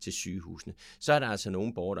til sygehusene, så er der altså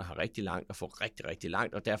nogle borgere, der har rigtig langt og får rigtig, rigtig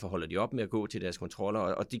langt, og derfor holder de op med at gå til deres kontroller,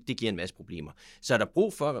 og det giver en masse problemer. Så er der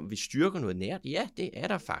brug for, at vi styrker noget nært? Ja, det er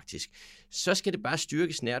der faktisk. Så skal det bare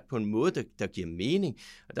styrkes nært på en måde, der giver mening.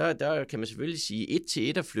 Og der kan man selvfølgelig sige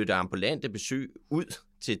 1-1 at flytte ambulante besøg ud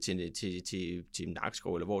til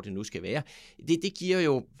Nakskov, eller hvor det nu skal være. Det giver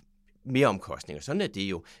jo mere omkostninger. Sådan er det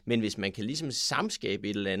jo. Men hvis man kan ligesom samskabe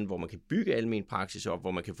et eller andet, hvor man kan bygge almen praksis op,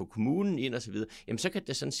 hvor man kan få kommunen ind og så videre, jamen så kan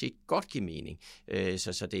det sådan set godt give mening.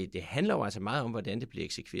 Så det handler jo altså meget om, hvordan det bliver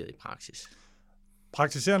eksekveret i praksis.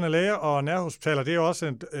 Praktiserende læger og nærhospitaler, det er jo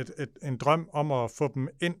også en drøm om at få dem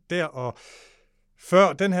ind der, og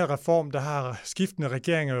før den her reform, der har skiftende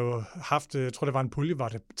regeringer jo haft, jeg tror det var en pulje, var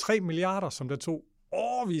det 3 milliarder, som der tog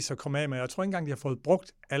årvis at komme af med. Jeg tror ikke engang, de har fået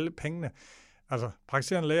brugt alle pengene. Altså,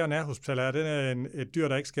 praktiserende læger og nærhospitaler, er det et dyr,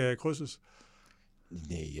 der ikke skal krydses?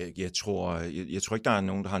 Nej, jeg tror ikke, der er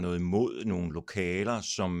nogen, der har noget imod nogle lokaler,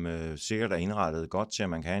 som sikkert er indrettet godt til, at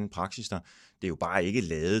man kan have en praksis der. Det er jo bare ikke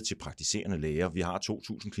lavet til praktiserende læger. Vi har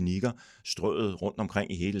 2.000 klinikker strøget rundt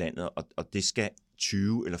omkring i hele landet, og det skal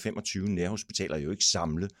 20 eller 25 nærhospitaler jo ikke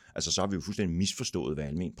samle. Altså, så har vi jo fuldstændig misforstået, hvad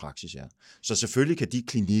almen praksis er. Så selvfølgelig kan de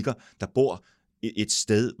klinikker, der bor et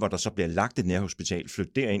sted, hvor der så bliver lagt et nærhospital,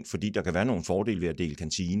 flytte derind, fordi der kan være nogle fordele ved at dele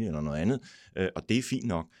kantine eller noget andet, og det er fint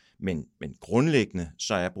nok. Men grundlæggende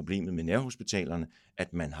så er problemet med nærhospitalerne,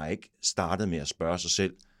 at man har ikke startet med at spørge sig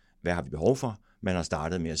selv, hvad har vi behov for? Man har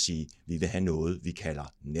startet med at sige, vi vil have noget, vi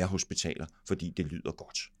kalder nærhospitaler, fordi det lyder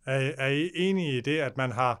godt. Er I enige i det, at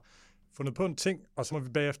man har fundet på en ting, og så må vi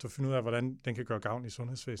bagefter finde ud af, hvordan den kan gøre gavn i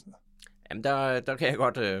sundhedsvæsenet? Jamen, der kan jeg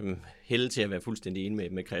godt hælde til at være fuldstændig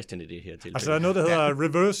enig med Christian i det her tilfælde. Altså, der er noget, der hedder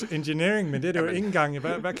reverse engineering, men det er det jo ikke engang.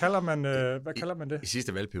 Hvad kalder man det? I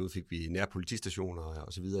sidste valgperiode fik vi nær politistationer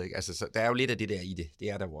og så videre. Ikke? Altså, så der er jo lidt af det der i det. Det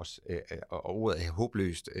er der jo også. Og ordet er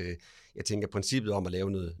håbløst. Jeg tænker, princippet om at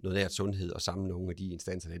lave noget nært sundhed og samle nogle af de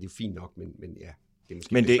instanser, det er jo fint nok, men ja.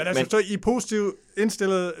 Men altså, så I positivt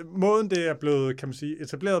indstillet, måden det er blevet, kan man sige,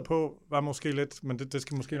 etableret på, var måske lidt, men det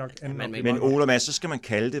skal måske nok ende. Men Ole Mads, så skal man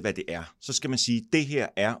kalde det, hvad det er. Så skal man sige, at det her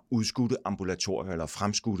er udskudte ambulatorier, eller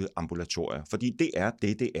fremskudte ambulatorier, fordi det er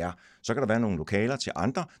det er. Så kan der være nogle lokaler til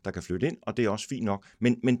andre, der kan flytte ind, og det er også fint nok.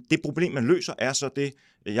 Men det problem, man løser, er så det,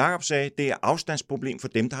 Jakob sagde, det er afstandsproblem for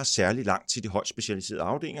dem, der har særlig langt til de højt specialiserede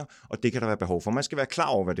afdelinger, og det kan der være behov for. Man skal være klar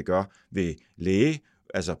over, hvad det gør ved læge,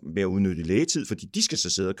 altså med at udnytte lægetid, fordi de skal så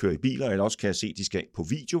sidde og køre i biler, eller også kan jeg se, at de skal på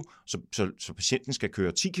video, så patienten skal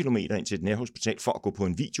køre 10 km ind til et nærhospital for at gå på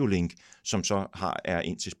en videolink, som så er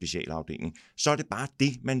ind til specialafdelingen. Så er det bare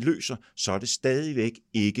det, man løser. Så er det stadigvæk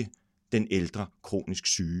ikke den ældre, kronisk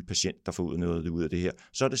syge patient, der får noget ud af det her.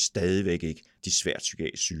 Så er det stadigvæk ikke de svært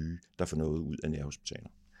psykiatrisk syge, der får noget ud af nærhospitaler.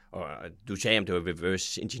 Og du sagde, om det var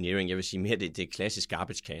reverse engineering. Jeg vil sige mere, det er klassisk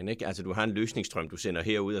garbage can, ikke? Altså, du har en løsningsstrøm, du sender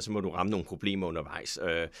herud, og så må du ramme nogle problemer undervejs.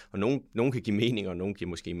 Og nogen kan give mening, og nogen giver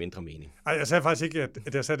måske mindre mening. Ej, jeg sagde faktisk ikke,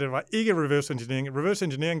 at det var ikke reverse engineering. Reverse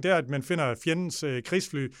engineering, det er, at man finder fjendens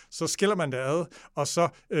krigsfly, så skiller man det ad, og så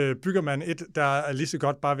bygger man et, der er lige så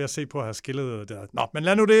godt bare ved at se på at have skillet det ad. Nå, men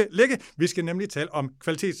lad nu det ligge. Vi skal nemlig tale om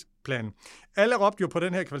kvalitetsplanen. Alle råbte jo på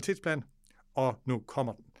den her kvalitetsplan, og nu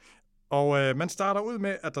kommer den. Og man starter ud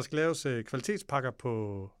med, at der skal laves kvalitetspakker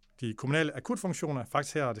på de kommunale akutfunktioner.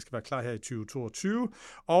 Faktisk her, det skal være klar her i 2022.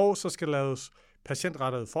 Og så skal der laves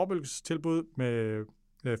patientrettede forebyggelsestilbud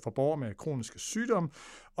for borgere med kroniske sygdomme.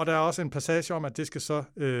 Og der er også en passage om, at det skal så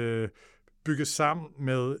bygges sammen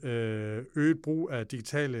med øget brug af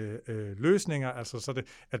digitale løsninger. Altså så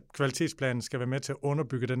at kvalitetsplanen skal være med til at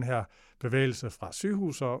underbygge den her bevægelse fra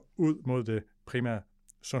sygehus og ud mod det primære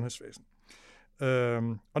sundhedsvæsen.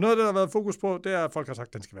 Og noget af det, der har været fokus på, det er, at folk har sagt,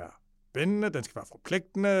 at den skal være spændende, den skal være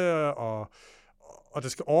forpligtende, og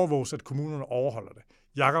det skal overvåges, at kommunerne overholder det.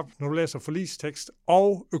 Jakob, når du læser forligstekst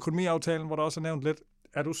og økonomiaftalen, hvor der også er nævnt lidt,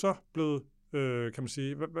 er du så blevet, kan man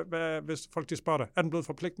sige, hvis folk de spørger dig, er den blevet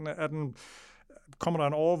forpligtende? Kommer der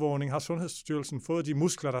en overvågning? Har Sundhedsstyrelsen fået de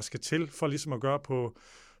muskler, der skal til for ligesom at gøre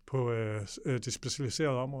på det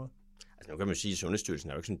specialiserede område? Altså nu kan man sige, at Sundhedsstyrelsen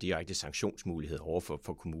er jo ikke sådan en direkte sanktionsmulighed over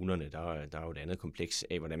for kommunerne. Der er jo et andet kompleks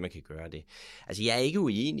af, hvordan man kan gøre det. Altså jeg er ikke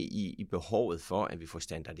uenig i behovet for, at vi får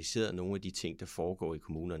standardiseret nogle af de ting, der foregår i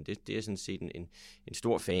kommunerne. Det er sådan set en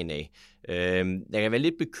stor fan af. Jeg kan være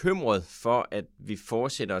lidt bekymret for, at vi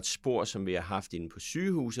fortsætter et spor, som vi har haft inde på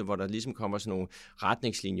sygehuset, hvor der ligesom kommer sådan nogle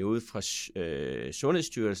retningslinjer ud fra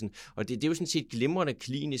Sundhedsstyrelsen. Og det er jo sådan set glimrende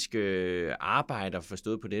kliniske arbejder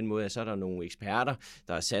forstået på den måde, at så er der nogle eksperter,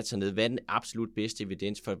 der har sat sig ned, hvad den absolut bedste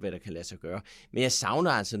evidens for, hvad der kan lade sig gøre. Men jeg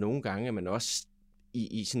savner altså nogle gange, at man også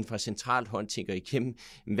i sådan fra centralt hånd tænker igennem,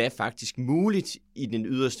 hvad er faktisk muligt i den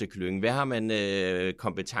yderste klynge? Hvad har man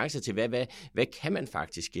kompetencer til? Hvad kan man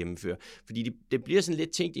faktisk gennemføre? Fordi det bliver sådan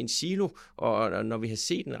lidt tænkt i en silo, og når vi har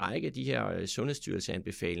set en række af de her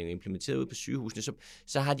sundhedsstyrelseanbefalinger implementeret ud på sygehusene,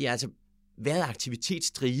 så har de altså været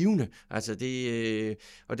aktivitetsdrivende. Altså det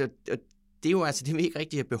er jo altså det, vi ikke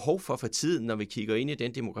rigtig har behov for tiden, når vi kigger ind i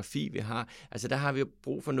den demografi, vi har. Altså der har vi jo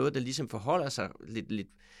brug for noget, der ligesom forholder sig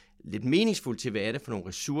lidt meningsfuldt til, hvad er det for nogle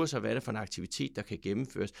ressourcer, hvad er det for en aktivitet, der kan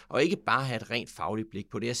gennemføres, og ikke bare have et rent fagligt blik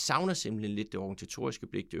på det. Jeg savner simpelthen lidt det organisatoriske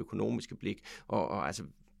blik, det økonomiske blik, og altså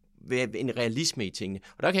en realisme i tingene.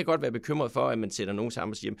 Og der kan jeg godt være bekymret for, at man sætter nogen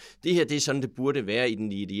sammen og siger, det her det er sådan, det burde være i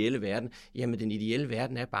den ideelle verden. Jamen, den ideelle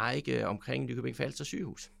verden er bare ikke omkring Nykøbing Falster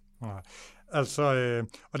sygehus. Nej. Altså,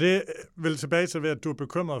 og det vil tilbage til, at du er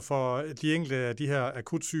bekymret for de enkelte af de her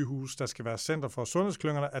akutsygehus, der skal være center for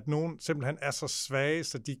sundhedsklyngerne, at nogen simpelthen er så svage,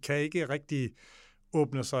 så de kan ikke rigtig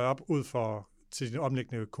åbne sig op ud til de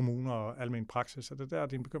omliggende kommuner og almen praksis. Er det der,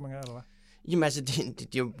 din bekymring er, eller hvad? Jamen altså,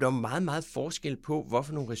 det er jo meget, meget forskel på,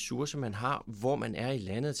 hvorfor nogle ressourcer man har, hvor man er i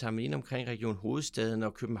landet. Tager man ind omkring Region Hovedstaden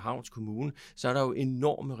og Københavns Kommune, så er der jo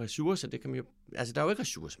enorme ressourcer. Det kan man jo, altså, der er jo ikke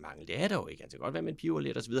ressourcemangel, det er der jo ikke. Altså, det kan godt være, man piver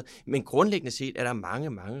lidt og så videre, men grundlæggende set er der mange,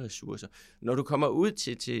 mange ressourcer. Når du kommer ud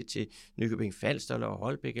til Nykøbing Falster eller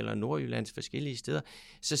Holbæk eller Nordjyllands forskellige steder,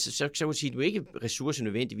 så kan du sige, at du ikke ressourcer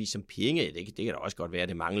nødvendigvis som penge. Det kan da også godt være, at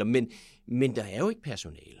det mangler, men der er jo ikke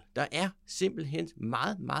personale. Der er simpelthen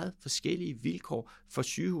meget, meget forskellige vilkår for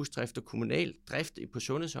sygehusdrift og kommunal drift på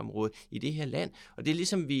sundhedsområdet i det her land. Og det er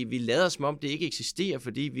ligesom, vi lader som om, det ikke eksisterer,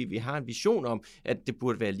 fordi vi har en vision om, at det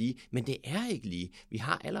burde være lige. Men det er ikke lige. Vi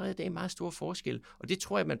har allerede i dag meget store forskel, og det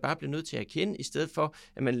tror jeg, man bare bliver nødt til at erkende, i stedet for,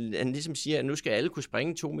 at man ligesom siger, at nu skal alle kunne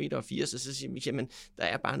springe 2,80 meter, og så siger man, jamen, der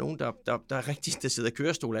er bare nogen, der er rigtigt, der sidder i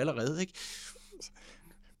kørestol allerede, ikke?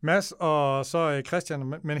 Mads og så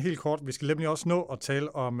Christian, men helt kort, vi skal nemlig også nå at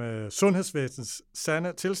tale om sundhedsvæsenets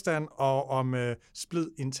sande tilstand og om splid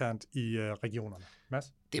internt i regionerne. Mads?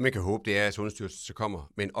 Det, man kan håbe, det er, at Sundhedsstyrelsen så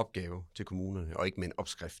kommer med en opgave til kommunerne, og ikke med en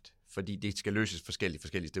opskrift. Fordi det skal løses forskelligt.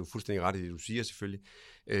 Det er jo fuldstændig ret i det, du siger selvfølgelig.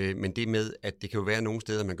 Men det med, at det kan jo være nogle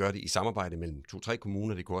steder, man gør det i samarbejde mellem 2-3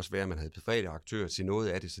 kommuner. Det kunne også være, at man havde private aktører til noget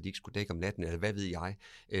af det, så de ikke skulle dække om natten, eller hvad ved jeg.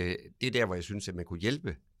 Det er der, hvor jeg synes, at man kunne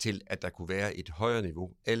hjælpe til, at der kunne være et højere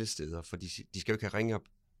niveau alle steder. For de skal jo ikke have ringe op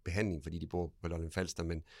behandling, fordi de bor på Lolland Falster,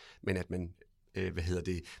 men at man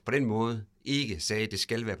på den måde ikke sagde, at det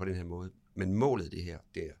skal være på den her måde. Men målet det her,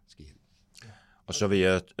 der skal hen. Og så vil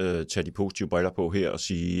jeg tage de positive briller på her og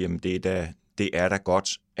sige, at det er da godt,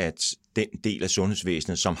 at den del af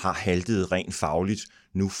sundhedsvæsenet, som har haltet rent fagligt,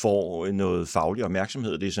 nu får noget faglig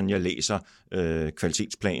opmærksomhed. Det er sådan, jeg læser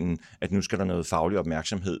kvalitetsplanen, at nu skal der noget faglig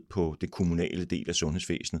opmærksomhed på det kommunale del af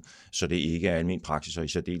sundhedsvæsenet, så det ikke er almen praksis og i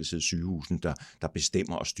særdeleshed sygehusen, der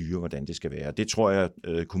bestemmer og styrer, hvordan det skal være. Det tror jeg,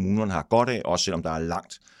 kommunerne har godt af, også selvom der er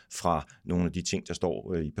langt fra nogle af de ting, der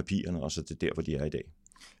står i papirerne, og så det der, hvor de er i dag.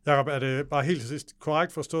 Jakob, er det bare helt til sidst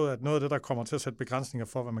korrekt forstået, at noget af det, der kommer til at sætte begrænsninger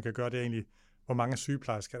for, hvad man kan gøre, det er egentlig, hvor mange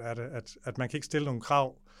sygeplejersker er det? At man kan ikke stille nogle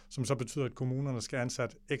krav, som så betyder, at kommunerne skal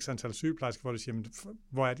ansætte x antal sygeplejersker, hvor de siger, men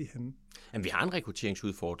hvor er de henne? Jamen, vi har en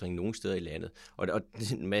rekrutteringsudfordring nogle steder i landet, og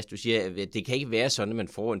Mads, du siger, at det kan ikke være sådan, at man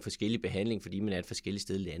får en forskellig behandling, fordi man er et forskelligt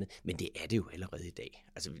sted i landet, men det er det jo allerede i dag.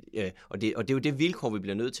 Altså, og det er jo det vilkår, vi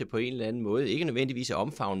bliver nødt til på en eller anden måde, ikke nødvendigvis at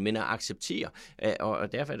omfavne, men at acceptere,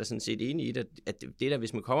 og derfor er der sådan set enig i, at det der,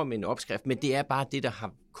 hvis man kommer med en opskrift, men det er bare det, der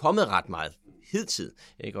har kommet ret meget hidtid,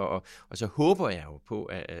 ikke? Og så håber jeg jo på,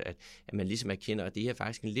 at man ligesom erkender, at det er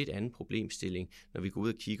faktisk en lidt anden problemstilling, når vi går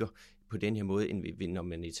ud og kigger på den her måde, end når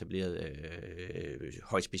man etablerede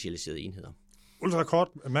højt specialiserede enheder. Ultra kort,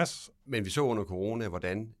 Mads. Men vi så under corona,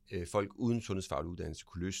 hvordan folk uden sundhedsfaglig uddannelse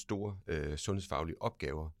kunne løse store sundhedsfaglige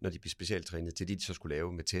opgaver, når de blev specialtrænet til det, de så skulle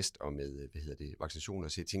lave med test og med vaccinationer.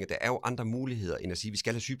 Så jeg tænker, der er jo andre muligheder, end at sige, at vi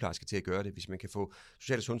skal have sygeplejersker til at gøre det, hvis man kan få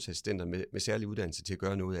sociale sundhedsassistenter med særlig uddannelse til at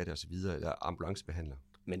gøre noget af det osv., eller ambulancebehandlere.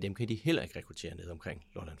 Men dem kan de heller ikke rekruttere ned omkring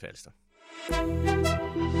Lolland-Falster.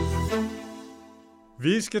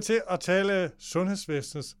 Vi skal til at tale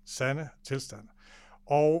sundhedsvæsenets sande tilstand.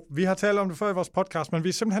 Og vi har talt om det før i vores podcast, men vi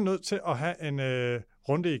er simpelthen nødt til at have en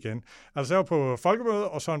runde igen. Altså jeg var på folkemødet,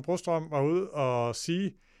 og Søren Brostrøm var ude og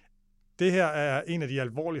sige, det her er en af de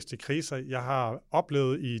alvorligste kriser, jeg har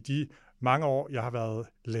oplevet i de mange år, jeg har været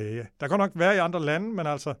læge. Der kan nok være i andre lande, men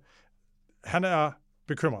altså, han er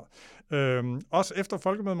bekymret. Også efter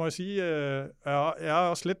folkemødet må jeg sige, jeg er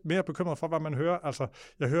også lidt mere bekymret for, hvad man hører. Altså,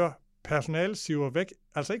 jeg hører personale siver væk,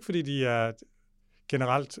 altså ikke fordi de er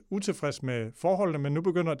generelt utilfreds med forholdene, men nu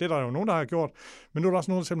begynder, det er der jo nogen, der har gjort, men nu er der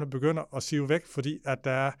også nogen, der simpelthen begynder at sive væk, fordi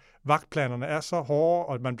at vagtplanerne er så hårde,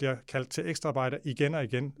 og at man bliver kaldt til ekstraarbejde igen og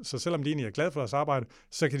igen. Så selvom de egentlig er glade for deres arbejde,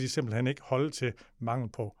 så kan de simpelthen ikke holde til mangel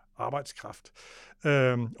på arbejdskraft.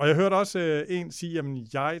 Og jeg hørte også en sige, at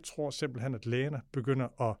jeg tror simpelthen, at lægerne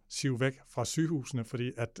begynder at sive væk fra sygehusene,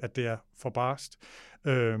 fordi at det er for barst.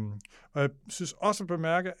 Og jeg synes også at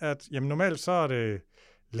bemærke, at normalt så er det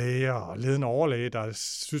læger og ledende overlæge, der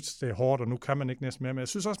synes, det er hårdt, og nu kan man ikke næsten mere. Men jeg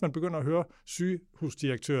synes også, man begynder at høre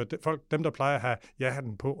sygehusdirektører, folk, dem der plejer at have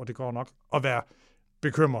ja-hatten på, og det går nok at være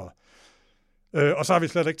bekymret. Og så har vi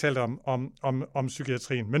slet ikke talt om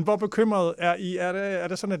psykiatrien. Men hvor bekymret er I? Er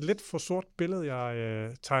det sådan et lidt for sort billede,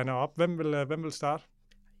 jeg tegner op? Hvem vil starte?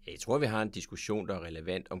 Jeg tror, vi har en diskussion, der er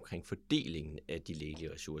relevant omkring fordelingen af de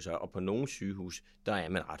lægelige ressourcer, og på nogle sygehus, der er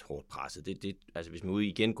man ret hårdt presset. Altså hvis man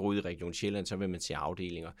igen går ud i Region Sjælland, så vil man se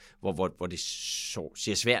afdelinger, hvor det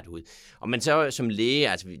ser svært ud. Og man så som læge,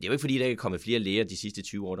 altså det er jo ikke fordi, der er kommet flere læger de sidste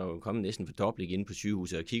 20 år, der er jo kommet næsten fordobling inde på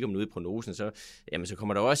sygehuset, og kigger man ud i prognosen, så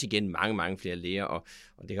kommer der også igen mange flere læger, og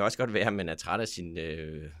det kan også godt være, at man er træt af sin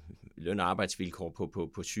løn- og arbejdsvilkår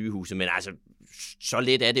på sygehuset, men altså så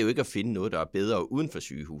let er det jo ikke at finde noget, der er bedre uden for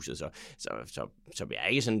sygehuset, så vi er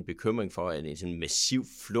ikke sådan en bekymring for en sådan massiv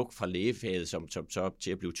flugt fra lægefaget, som så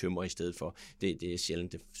til at blive tømrer i stedet for. Det er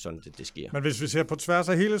sjældent sådan, det sker. Men hvis vi ser på tværs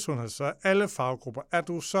af hele sundhed, så alle faggrupper, er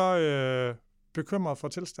du så bekymret for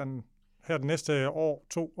tilstanden her det næste år,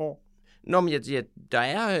 2 år? Nå, men der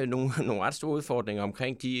er nogle ret store udfordringer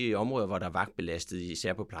omkring de områder, hvor der er vagtbelastet,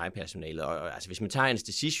 især på plejepersonalet. Og altså, hvis man tager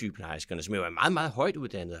anæstesisygeplejerskerne, som jo er meget, meget højt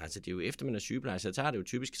uddannet, altså det er jo efter man er sygeplejerske, så tager det jo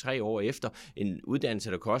typisk 3 år efter en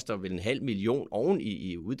uddannelse, der koster vel 500.000 oven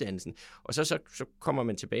i uddannelsen. Og så kommer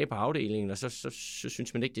man tilbage på afdelingen, og så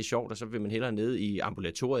synes man ikke, det er sjovt, og så vil man hellere ned i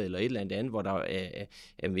ambulatoriet eller et eller andet, hvor der er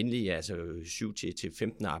almindelige, altså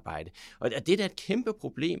 7-15 arbejde. Og det er da et kæmpe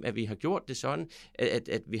problem, at vi har gjort det sådan,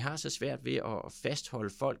 at vi har så svært ved at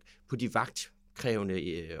fastholde folk på de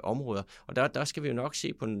vagtkrævende områder. Og der skal vi jo nok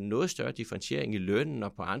se på noget større differentiering i lønnen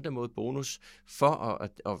og på andre måder bonus for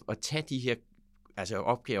at tage de her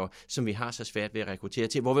opgaver, som vi har så svært ved at rekruttere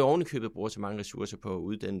til, hvor vi ovenikøbet bruger så mange ressourcer på at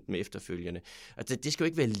uddanne dem efterfølgende. Altså, det skal jo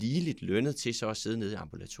ikke være ligeligt lønnet til så at sidde nede i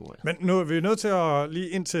ambulatoriet. Men nu er vi nødt til at lige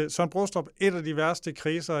ind til Søren Brostrøm, et af de værste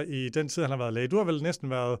kriser i den tid, han har været læge. Du har vel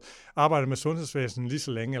næsten arbejdet med sundhedsvæsenet lige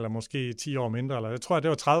så længe, eller måske 10 år mindre, eller jeg tror, det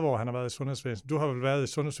var 30 år, han har været i sundhedsvæsenet. Du har vel været i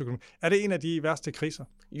sundhedsøkonomi. Er det en af de værste kriser?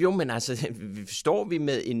 Jo, men altså, står vi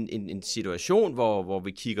med en situation, hvor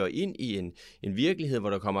vi kigger ind i en virkelighed, hvor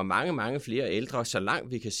der kommer mange flere ældre og så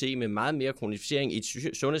langt vi kan se med meget mere kronificering i et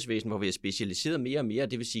sundhedsvæsen, hvor vi er specialiseret mere og mere,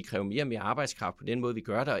 det vil sige kræve mere og mere arbejdskraft på den måde, vi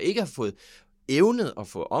gør det, og ikke har fået evnet at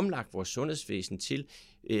få omlagt vores sundhedsvæsen til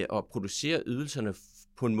at producere ydelserne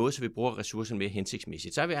på en måde, så vi bruger ressourcerne mere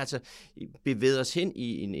hensigtsmæssigt. Så har vi altså bevæget os hen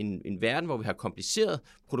i en verden, hvor vi har kompliceret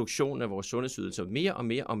produktionen af vores sundhedsydelser mere og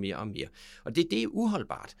mere og mere og mere. Og det er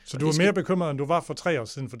uholdbart. Så du er mere bekymret, end du var for 3 år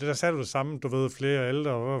siden, for det der sagde du det samme, du ved, flere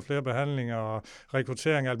ældre og flere behandlinger og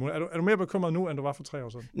rekruttering og alt muligt. Er du mere bekymret nu, end du var for 3 år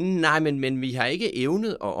siden? Nej, men vi har ikke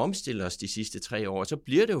evnet at omstille os de sidste 3 år, så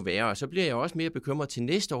bliver det jo værre, og så bliver jeg også mere bekymret til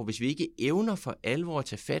næste år, hvis vi ikke evner for alvor at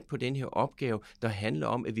tage fat på den her opgave, der handler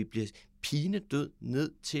om, at vi bliver pinedød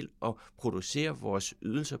ned til at producere vores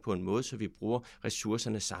ydelser på en måde, så vi bruger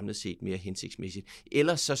ressourcerne samlet set mere hensigtsmæssigt.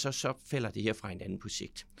 Ellers så falder det her fra hinanden på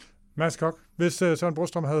sigt. Mads Kok, hvis Søren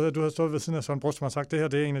Brostrøm du havde stået ved siden af Søren Brostrøm og sagt, at det her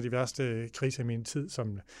det er en af de værste kriser i min tid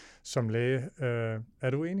som læge. Er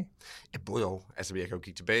du enig? Ja, både og. Altså, jeg kan jo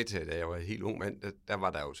kigge tilbage til, da jeg var helt ung mand, der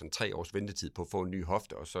var der jo sådan 3 års ventetid på at få en ny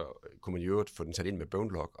hofte, og så kunne man jo få den sat ind med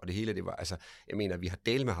bone lock, og det hele, det var, altså, jeg mener, vi har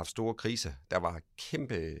delt med haft store kriser. Der var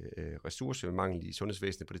kæmpe ressourcemangel i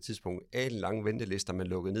sundhedsvæsenet på det tidspunkt. Alle lange ventelister, man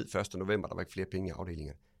lukkede ned 1. november, der var ikke flere penge i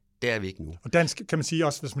afdelingerne. Det er vi ikke nu. Og dansk kan man sige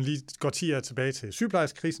også, hvis man lige går 10 år tilbage til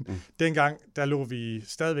sygeplejerskekrisen, dengang der lå vi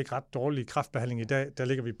stadigvæk ret dårlig kræftbehandling. I dag, der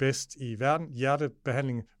ligger vi bedst i verden.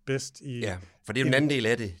 Hjertebehandling bedst i... Ja, for det er jo en anden del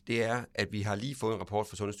af det. Det er, at vi har lige fået en rapport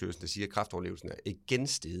fra Sundhedsstyrelsen, der siger, at kræftoverlevelsen er igen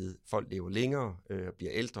steget. Folk lever længere,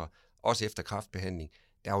 bliver ældre, også efter kræftbehandling.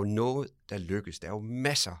 Der er jo noget, der lykkes. Der er jo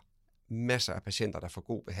masser af patienter, der får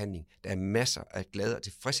god behandling. Der er masser af glade og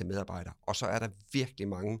tilfredse medarbejdere. Og så er der virkelig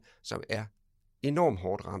mange, som er enormt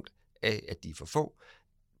hårdt ramt af, at de er for få.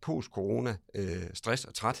 Post-corona, stress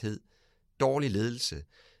og træthed, dårlig ledelse,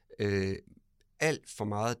 alt for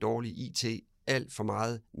meget dårlig IT, alt for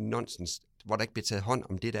meget nonsens, hvor der ikke bliver taget hånd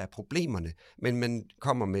om det, der er problemerne, men man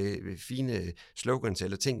kommer med fine slogans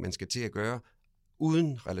eller ting, man skal til at gøre,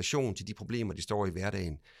 uden relation til de problemer, de står i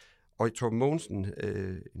hverdagen. Og Torben Mogensen,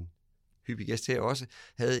 en hyppig gæst her også,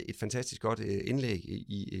 havde et fantastisk godt indlæg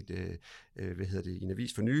i en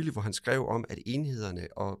avis for nylig, hvor han skrev om, at enhederne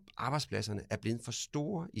og arbejdspladserne er blevet for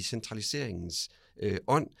store i centraliseringens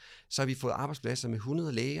ånd. Så har vi fået arbejdspladser med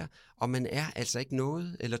 100 læger, og man er altså ikke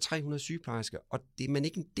noget, eller 300 sygeplejersker, og det er man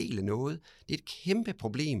ikke en del af noget. Det er et kæmpe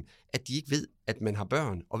problem, at de ikke ved, at man har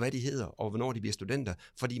børn, og hvad de hedder, og hvornår de bliver studenter,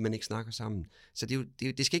 fordi man ikke snakker sammen. Så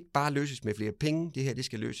det skal ikke bare løses med flere penge, det her det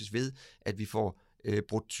skal løses ved, at vi får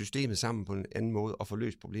brudt systemet sammen på en anden måde og få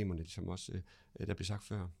løst problemerne, som også der blev sagt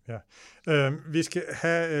før. Ja. Vi skal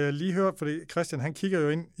have lige hørt, fordi Christian han kigger jo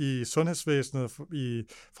ind i sundhedsvæsenet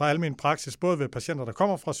fra almen praksis, både ved patienter, der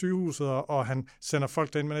kommer fra sygehuset, og han sender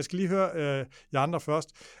folk derind. Men jeg skal lige høre jer andre først.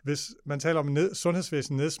 Hvis man taler om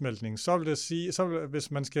sundhedsvæsen nedsmeltning, så vil det sige,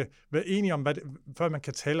 hvis man skal være enige om, før man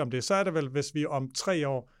kan tale om det, så er det vel, hvis vi om 3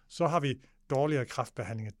 år, så har vi dårligere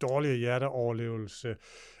kræftbehandling, dårligere hjerteoverlevelse,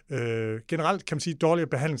 generelt kan man sige dårligere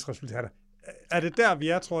behandlingsresultater. Er det der, vi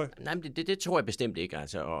er, tror jeg? Nej, men det tror jeg bestemt ikke.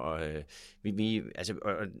 Altså,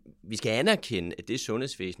 vi skal anerkende, at det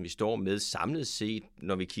sundhedsvæsen, vi står med samlet set,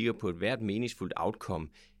 når vi kigger på et hvert meningsfuldt outcome,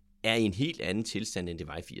 er i en helt anden tilstand, end det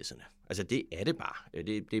var i 80'erne. Altså det er det bare.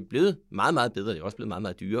 Det er blevet meget, meget bedre. Det er også blevet meget,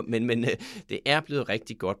 meget dyrere. Men det er blevet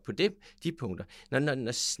rigtig godt på de punkter. Når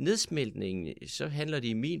nedsmeltningen, så handler det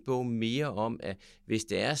i min bog mere om, at hvis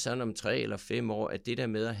det er sådan om 3 eller 5 år, at det der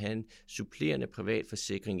med at have en supplerende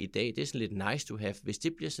privatforsikring i dag, det er sådan lidt nice to have. Hvis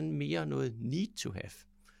det bliver sådan mere noget need to have,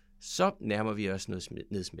 så nærmer vi os noget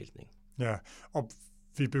nedsmeltning. Ja, og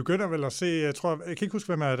vi begynder vel at se, jeg kan ikke huske,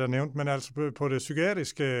 hvem er der nævnt, men altså på det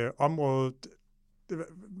psykiatriske område,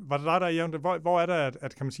 var det der jævnt? Hvor er der,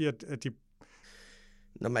 at kan man sige, at de...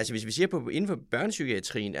 Nå, men altså, hvis vi ser på inden for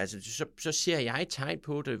børnepsykiatrien, altså, så ser jeg et tegn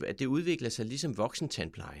på det, at det udvikler sig ligesom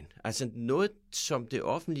voksentandplejen. Altså noget, som det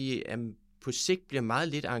offentlige på sigt bliver meget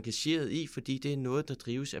lidt engageret i, fordi det er noget, der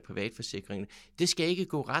drives af privatforsikringen. Det skal ikke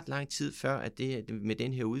gå ret lang tid før, at det med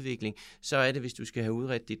den her udvikling, så er det, hvis du skal have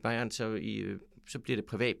udredt dit barn, så bliver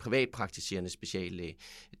det privatpraktiserende speciallæge.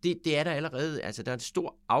 Det er der allerede, altså der er en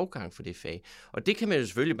stor afgang for det fag. Og det kan man jo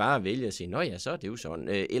selvfølgelig bare vælge at sige, nå ja, så er det jo sådan.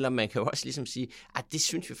 Eller man kan jo også ligesom sige, at det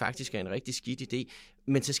synes vi faktisk er en rigtig skidt idé,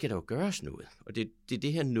 men så skal der jo gøres noget. Og det er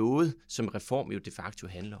det her noget, som reform jo de facto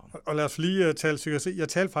handler om. Og lad os lige tale psykiatri. Jeg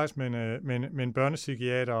talte faktisk med en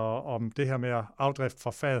børnepsykiater om det her med afdrift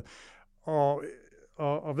fra faget.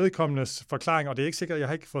 Og vedkommendes forklaring, og det er ikke sikkert, jeg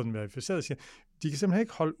har ikke fået den verificeret, siger, de kan simpelthen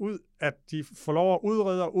ikke holde ud, at de får lov at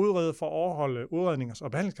udrede for at overholde udredningers-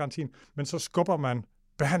 og behandlingsgarantien, men så skubber man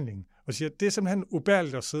behandlingen og siger, at det er simpelthen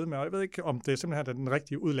ubærligt at sidde med, og jeg ved ikke, om det simpelthen er den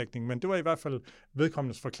rigtige udlægning, men det var i hvert fald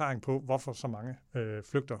vedkommendes forklaring på, hvorfor så mange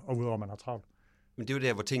flygter, og udover man har travlt. Men det er jo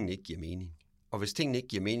der, hvor tingene ikke giver mening. Og hvis tingene ikke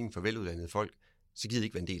giver mening for veluddannede folk, så gider de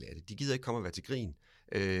ikke være en del af det. De gider ikke komme og være til grin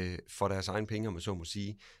for deres egen penge, om man så må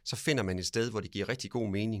sige. Så finder man et sted, hvor det giver rigtig god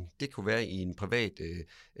mening. Det kunne være i en privat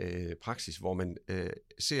praksis, hvor man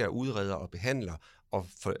ser, udreder og behandler og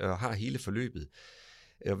har hele forløbet.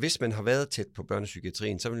 Og hvis man har været tæt på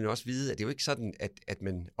børnepsykiatrien, så vil man også vide, at det er jo ikke sådan, at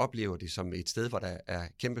man oplever det som et sted, hvor der er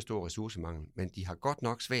kæmpestor ressourcemangel, men de har godt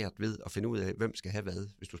nok svært ved at finde ud af, hvem skal have hvad,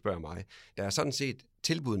 hvis du spørger mig. Der er sådan set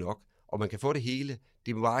tilbud nok, og man kan få det hele.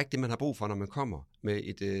 Det er bare ikke det, man har brug for, når man kommer med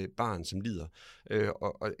et barn, som lider.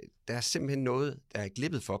 Og der er simpelthen noget, der er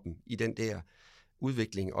glippet for dem i den der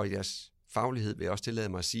udvikling, og i deres faglighed vil jeg også tillade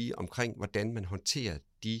mig at sige, omkring hvordan man håndterer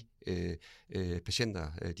de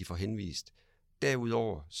patienter, de får henvist.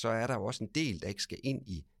 Derudover så er der jo også en del, der ikke skal ind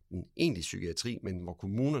i den egentlige psykiatri, men hvor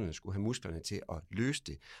kommunerne skulle have musklerne til at løse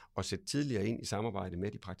det, og sætte tidligere ind i samarbejde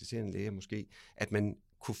med de praktiserende læger måske, at man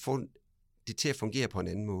kunne få det til at fungere på en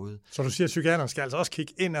anden måde. Så du siger, at psykiaterne skal altså også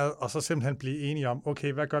kigge indad, og så simpelthen blive enige om,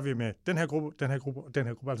 okay, hvad gør vi med den her gruppe, den her gruppe og den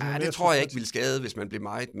her gruppe? Altså, det tror jeg ikke vil skade, hvis man bliver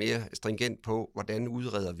meget mere stringent på, hvordan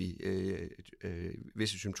udreder vi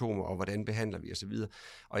visse symptomer, og hvordan behandler vi osv.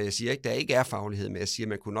 Og jeg siger ikke, der ikke er faglighed, men jeg siger, at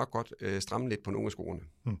man kunne nok godt stramme lidt på nogle af skoene.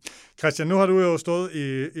 Christian, nu har du jo stået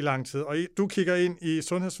i lang tid, og du kigger ind i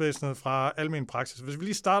sundhedsvæsenet fra almen praksis. Hvis vi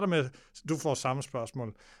lige starter med, du får samme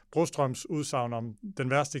spørgsmål. Brostrøms udsagn om den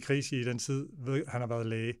værste krise i den tid, han har været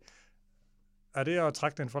læge. Er det at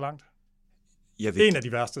trække den for langt? En af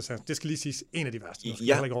de værste, det skal lige siges, en af de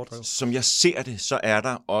værste. Som jeg ser det, så er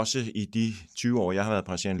der også i de 20 år, jeg har været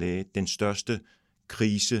praktiserende læge, den største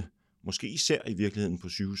krise, måske især i virkeligheden på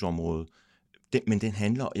sygehusområdet, men den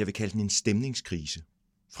handler, jeg vil kalde den en stemningskrise,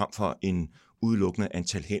 frem for en udelukkende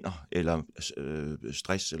antal hænder, eller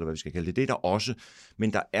stress, eller hvad vi skal kalde det. Det er der også,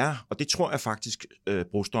 men der er, og det tror jeg faktisk,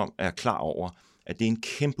 Brostrøm er klar over, at det er en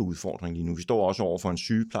kæmpe udfordring lige nu. Vi står også over for en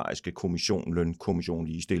sygeplejerske kommission, lønkommission,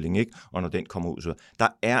 ligestilling, ikke? Og når den kommer ud, så der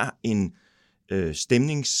er en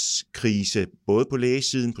stemningskrise, både på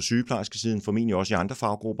lægesiden, på sygeplejerskesiden, formentlig også i andre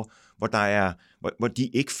faggrupper, hvor de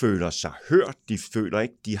ikke føler sig hørt, de føler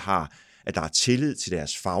ikke, at der er tillid til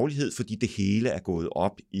deres faglighed, fordi det hele er gået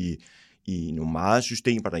op i nogle meget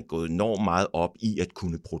systemer, der er gået enormt meget op i at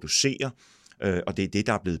kunne producere, og det er det,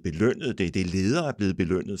 der er blevet belønnet, det er det, ledere er blevet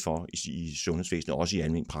belønnet for i sundhedsvæsenet, også i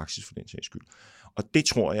almen praksis for den sags skyld. Og det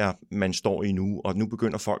tror jeg, man står i nu, og nu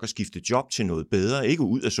begynder folk at skifte job til noget bedre, ikke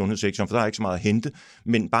ud af sundhedssektoren, for der er ikke så meget at hente,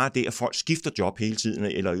 men bare det, at folk skifter job hele tiden,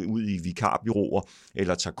 eller ud i vikarbyråer,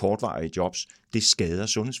 eller tager kortvarige jobs, det skader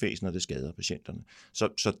sundhedsvæsenet, og det skader patienterne.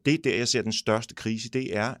 Så det der, jeg ser den største krise,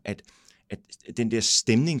 det er, at den der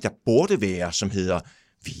stemning, der burde være, som hedder,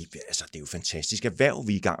 det er jo fantastisk erhverv,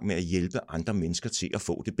 vi er i gang med at hjælpe andre mennesker til at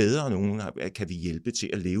få det bedre, og nogen kan vi hjælpe til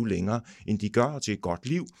at leve længere, end de gør, til et godt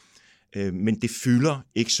liv. Men det fylder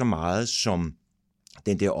ikke så meget som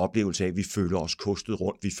den der oplevelse af, at vi føler os kostet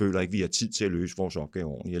rundt, vi føler ikke, at vi har tid til at løse vores opgave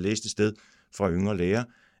ordentligt. Jeg læste et sted fra yngre læger,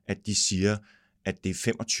 at de siger, at det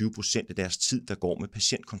er 25% af deres tid, der går med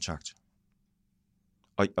patientkontakt.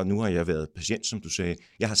 Og nu har jeg været patient, som du sagde.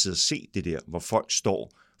 Jeg har siddet og set det der, hvor folk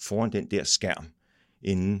står foran den der skærm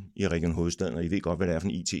inde i Region Hovedstaden, og I ved godt, hvad det er for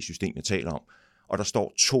en IT-system, jeg taler om. Og der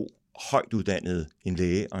står 2 højt uddannede, en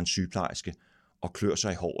læge og en sygeplejerske, og klør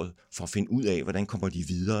sig i håret for at finde ud af, hvordan kommer de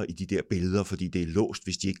videre i de der billeder, fordi det er låst,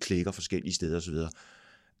 hvis de ikke klikker forskellige steder osv.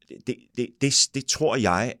 Det tror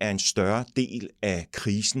jeg er en større del af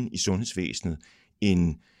krisen i sundhedsvæsenet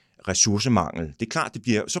end ressourcemangel. Det er klart, det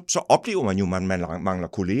bliver, så oplever man jo, at man mangler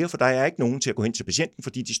kolleger, for der er ikke nogen til at gå hen til patienten,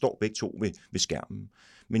 fordi de står begge to ved skærmen.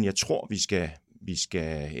 Men jeg tror, vi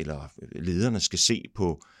skal eller lederne skal se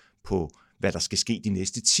på, hvad der skal ske de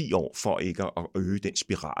næste 10 år, for ikke at øge den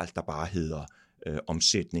spiral, der bare hedder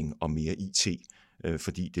omsætning og mere IT,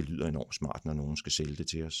 fordi det lyder enormt smart, når nogen skal sælge det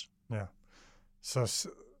til os. Ja. Så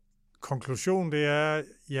konklusionen, det er,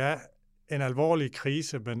 ja, en alvorlig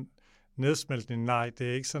krise, men nedsmeltning, nej, det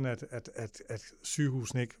er ikke sådan, at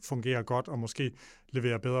sygehusene ikke fungerer godt, og måske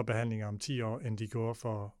leverer bedre behandlinger om 10 år, end de gjorde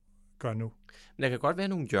for gør nu. Men der kan godt være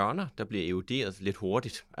nogle hjørner, der bliver eroderet lidt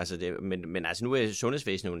hurtigt. Altså men altså nu er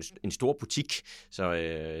sundhedsvæsenet jo en stor butik, så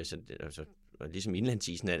ligesom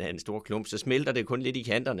indlandsisen er en stor klump, så smelter det kun lidt i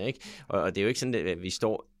kanterne, ikke? Og det er jo ikke sådan, at vi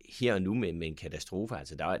står her og nu med en katastrofe.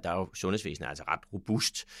 Altså der er jo sundhedsvæsenet altså ret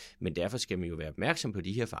robust, men derfor skal man jo være opmærksom på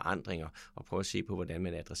de her forandringer og prøve at se på, hvordan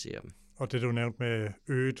man adresserer dem. Og det du nævnte med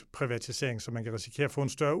øget privatisering, så man kan risikere at få en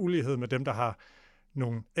større ulighed med dem, der har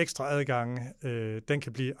nogle ekstra adgange, den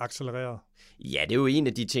kan blive accelereret. Ja, det er jo en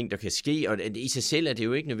af de ting, der kan ske, og i sig selv er det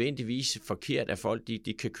jo ikke nødvendigvis forkert, at folk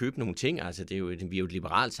de kan købe nogle ting. Altså, vi er jo et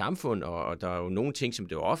liberalt samfund, og der er jo nogle ting, som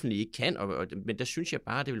det offentlige ikke kan, men der synes jeg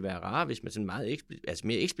bare, det vil være rart, hvis man sådan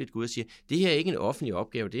mere eksplicit går ud og siger, det her er ikke en offentlig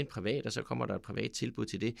opgave, det er en privat, og så kommer der et privat tilbud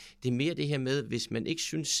til det. Det er mere det her med, hvis man ikke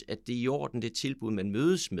synes, at det er i orden, det tilbud, man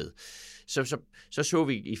mødes med. Så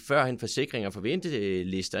vi i førhen forsikringer for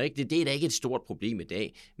ventelister, ikke? Det er da ikke et stort problem i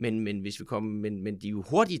dag, men hvis vi kommer, men de er jo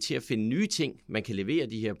hurtige til at finde nye ting, man kan levere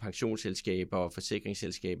de her pensionsselskaber og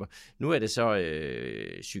forsikringsselskaber. Nu er det så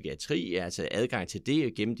psykiatri, altså adgang til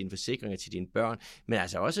det gennem dine forsikringer til dine børn, men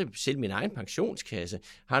altså også selv min egen pensionskasse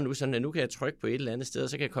har nu sådan, at nu kan jeg trykke på et eller andet sted, og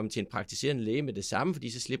så kan jeg komme til en praktiserende læge med det samme, fordi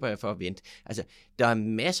så slipper jeg for at vente. Altså, der er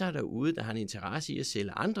masser derude, der har en interesse i at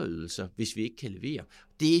sælge andre ydelser, hvis vi ikke kan levere.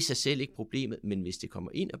 Det er i sig selv ikke problemet, men hvis det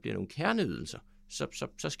kommer ind og bliver nogle kerneydelser,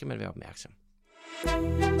 så skal man være opmærksom.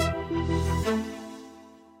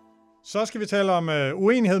 Så skal vi tale om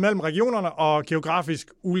uenighed mellem regionerne og geografisk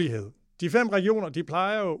ulighed. De 5 regioner, de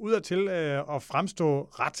plejer jo udadtil at fremstå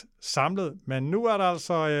ret samlet, men nu er der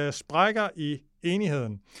altså sprækker i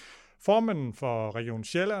enigheden. Formanden for Region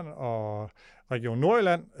Sjælland og Region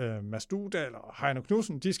Nordjylland, Mads Dugdal og Heino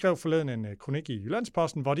Knudsen, de skrev forleden en kronik i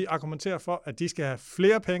Jyllandsposten, hvor de argumenterer for, at de skal have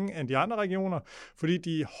flere penge end de andre regioner, fordi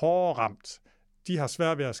de er hårdere ramt. De har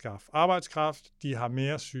svært ved at skaffe arbejdskraft, de har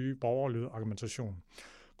mere syge borgere, lyder argumentation.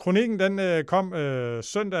 Kronikken den kom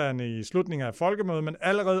søndagen i slutningen af folkemødet, men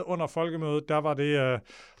allerede under folkemødet, der var det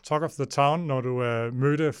talk of the town, når du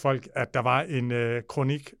mødte folk, at der var en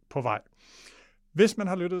kronik på vej. Hvis man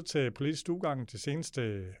har lyttet til politisk stuegangen de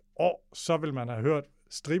seneste år, så vil man have hørt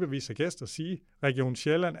stribevis af gæster sige, at Region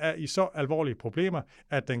Sjælland er i så alvorlige problemer,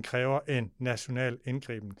 at den kræver en national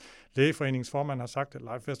indgriben. Lægeforeningens formand har sagt det,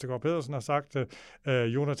 Leif Vestergaard Pedersen har sagt det,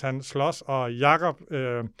 Jonathan Schloss og Jakob,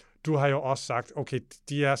 du har jo også sagt, okay,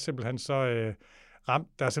 de er simpelthen så ramt,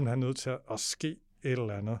 der er simpelthen nødt til at ske et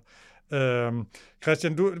eller andet.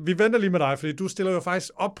 Christian, vi venter lige med dig, fordi du stiller jo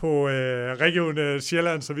faktisk op på Region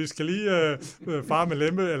Sjælland, så vi skal lige fare med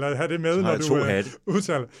lempe, eller have det med, når du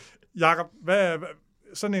udtaler. Jakob,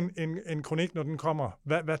 sådan en kronik, når den kommer,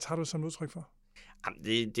 hvad tager du som udtryk for? Jamen,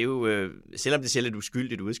 det er jo, selvom det selv er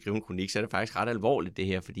uskyldigt at skrive en kronik, så er det faktisk ret alvorligt det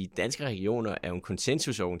her, fordi Danske Regioner er jo en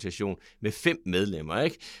konsensusorganisation med 5 medlemmer,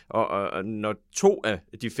 ikke? Og når 2 af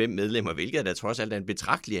de 5 medlemmer, hvilket der trods alt er en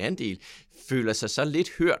betragtelig andel, føler sig så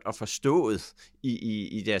lidt hørt og forstået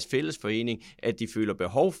i deres fællesforening, at de føler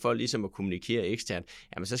behov for ligesom at kommunikere eksternt,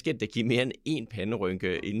 jamen så skal det da give mere end 1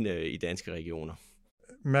 panderynke inde i Danske Regioner.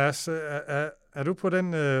 Mads, er du på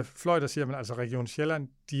den fløj, der siger, at altså Region Sjælland,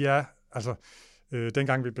 de er, altså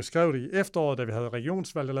dengang vi beskrev det i efteråret, da vi havde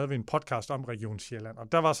regionsvalg, der lavede vi en podcast om Region Sjælland,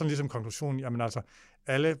 og der var sådan ligesom konklusionen, jamen altså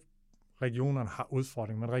alle regionerne har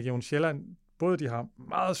udfordringer, men Region Sjælland, både de har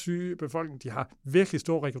meget syge befolkning, de har virkelig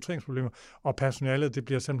store rekrutteringsproblemer, og personalet, det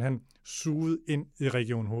bliver simpelthen suget ind i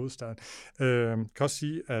Region Hovedstaden. Kan også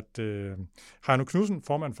sige, at Heino Knudsen,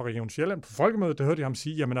 formand for Region Sjælland, på folkemødet, der hørte jeg ham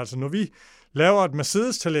sige, jamen altså, når vi laver et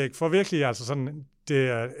Mercedes-tillæg for virkelig, altså sådan, det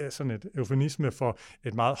er sådan et eufemisme for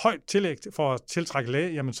et meget højt tillæg for at tiltrække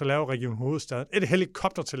læge, jamen så laver Region Hovedstaden et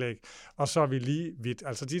helikoptertillæg, og så er vi lige vidt.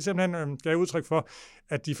 Altså de simpelthen gav udtryk for,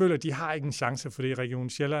 at de føler, at de har ikke en chance, fordi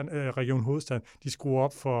Region Hovedstaden, de skruer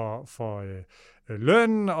op for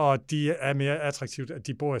lønnen, og de er mere attraktivt, at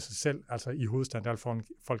de bor i sig selv, altså i hovedstaden, der vil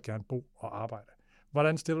folk gerne bo og arbejde.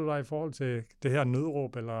 Hvordan stiller du dig i forhold til det her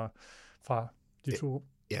nødråb, eller fra de 2?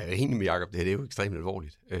 Jeg er enig med Jakob, det er jo ekstremt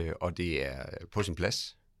alvorligt, og det er på sin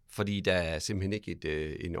plads, fordi der er simpelthen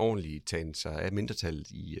ikke en ordentlig tagen sig af mindretallet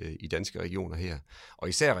i danske regioner her. Og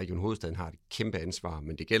især Region Hovedstaden har et kæmpe ansvar,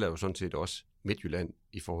 men det gælder jo sådan set også Midtjylland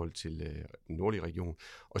i forhold til den nordlige region,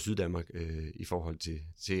 og Syddanmark i forhold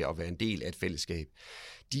til at være en del af et fællesskab.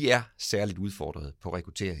 De er særligt udfordret på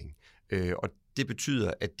rekruttering, og det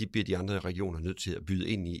betyder, at de bliver de andre regioner nødt til at byde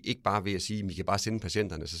ind i, ikke bare ved at sige, at vi kan bare sende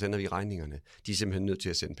patienterne, så sender vi regningerne. De er simpelthen nødt til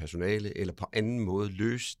at sende personale, eller på anden måde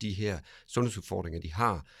løse de her sundhedsudfordringer, de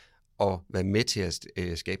har, og være med til at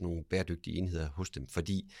skabe nogle bæredygtige enheder hos dem,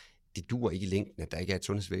 fordi det duer ikke i længden, at der ikke er et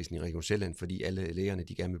sundhedsvæsen i Region Sjælland, fordi alle lægerne,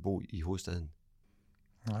 de gerne vil bo i hovedstaden.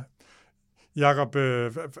 Nej. Jakob,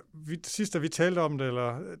 sidst da vi talte om det,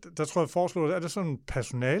 eller der tror jeg foreslået, er det sådan en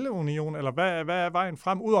personaleunion, eller hvad er vejen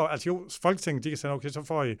frem? Udover, altså jo, Folketinget, de kan sige, okay, så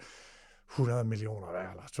får I 100 millioner,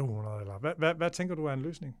 eller 200, eller hvad tænker du er en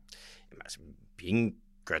løsning? Jamen, altså, penge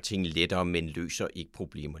gør ting lettere, men løser ikke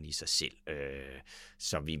problemerne i sig selv.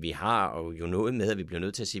 Så vi har jo noget med, at vi bliver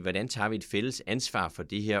nødt til at sige, hvordan tager vi et fælles ansvar for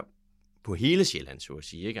det her på hele Sjælland, så at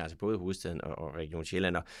sige, ikke? Altså både hovedstaden og Region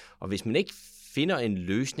Sjælland. Og hvis man ikke finder en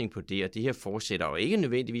løsning på det, og det her fortsætter jo ikke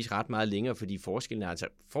nødvendigvis ret meget længere, fordi forskellen er altså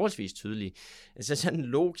forholdsvis tydelige. Altså sådan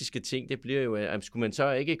logiske ting, det bliver jo, at skulle man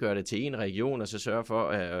så ikke gøre det til en region, og så sørge for,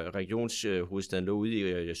 at regionshovedstaden lå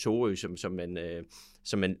ude i Sorø,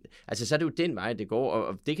 altså så er det jo den vej, det går,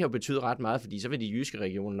 og det kan jo betyde ret meget, fordi så vil de jyske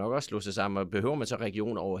regioner nok også slå sig sammen, og behøver man så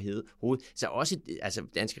regioner over hovedet. Så også, altså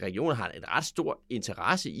danske regioner har en ret stor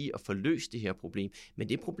interesse i at få løst det her problem, men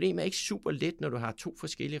det problem er ikke super let, når du har 2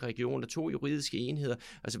 forskellige regioner, 2 juridiske enheder,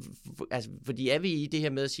 altså fordi er vi i det her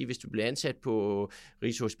med at sige, hvis du bliver ansat på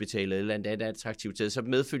Rigshospitalet eller et andet attraktivt sted, så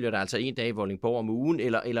medfølger der altså 1 dag i Vordingborg om ugen,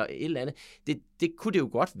 eller et eller andet. Det kunne det jo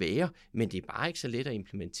godt være, men det er bare ikke så let at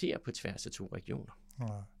implementere på tværs af 2 regioner.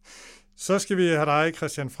 Så skal vi have dig,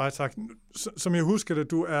 Christian Freitag. Som jeg husker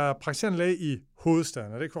det, du er praktiserende læge i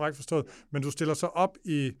hovedstaden, er det korrekt forstået? Men du stiller så op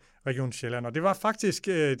i Region Sjælland, og det var faktisk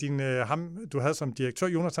ham, du havde som direktør,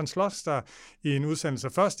 Jonathan Sloss, der i en udsendelse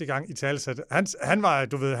første gang i talesæt. Han var,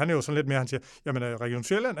 du ved, han er jo sådan lidt mere, han siger, jamen Region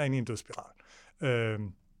Sjælland er inde i en dødsspiral.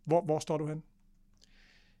 Hvor står du hen?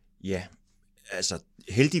 Ja, altså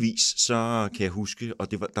heldigvis så kan jeg huske,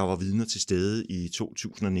 og der var vidner til stede i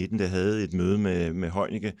 2019, der havde et møde med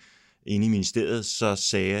Heunicke inde i ministeriet, så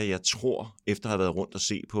sagde jeg tror, efter at have været rundt og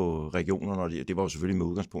se på regionerne, og det var jo selvfølgelig med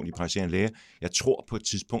udgangspunkt i praktiserende læge, jeg tror på et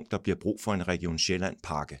tidspunkt, der bliver brug for en Region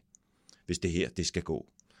Sjælland-pakke, hvis det her, det skal gå.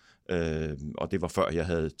 Og det var før jeg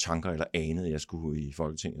havde tanker eller anede, at jeg skulle i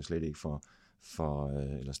Folketinget, slet ikke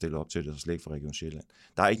eller stille op til det, og slet ikke for Region Sjælland.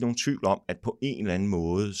 Der er ikke nogen tvivl om, at på en eller anden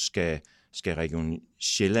måde skal Region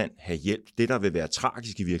Sjælland have hjælp. Det, der vil være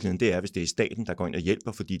tragisk i virkeligheden, det er, hvis det er staten, der går ind og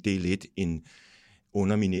hjælper, fordi det er lidt en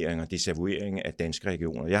underminering og desavouering af danske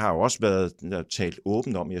regioner. Jeg har jo også talt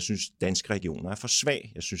åbent om, at jeg synes, at danske regioner er for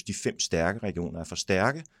svag. Jeg synes, de 5 stærke regioner er for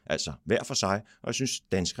stærke, altså hver for sig, og jeg synes,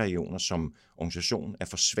 at danske regioner som organisation er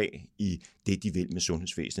for svag i det, de vil med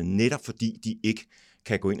sundhedsvæsenet. Netop fordi de ikke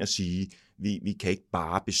kan gå ind og sige, vi kan ikke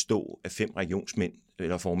bare bestå af 5 regionsmænd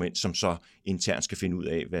eller formænd, som så internt skal finde ud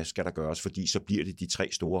af, hvad skal der gøres, fordi så bliver det de 3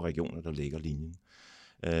 store regioner, der lægger linjen.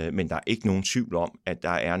 Men der er ikke nogen tvivl om, at der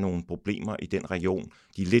er nogle problemer i den region.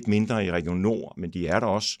 De er lidt mindre i Region Nord, men de er der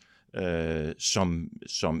også,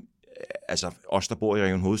 altså os, der bor i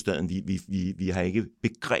Region Hovedstaden, vi har ikke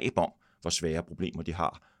begreb om, hvor svære problemer de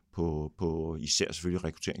har på især selvfølgelig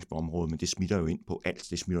rekrutteringsområdet, men det smitter jo ind på alt.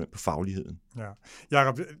 Det smitter ind på fagligheden. Ja.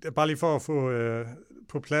 Jakob, bare lige for at få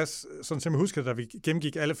på plads, sådan som jeg husker, da vi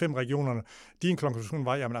gennemgik alle 5 regionerne, din konklusion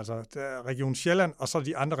var, jamen altså, Region Sjælland, og så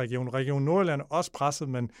de andre regioner. Region Nordjylland er også presset,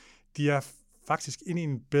 men de er faktisk inde i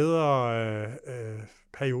en bedre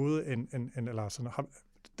periode end eller sådan.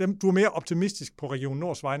 Du er mere optimistisk på Region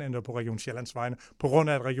Nords vegne, end på Region Sjællands vegne, på grund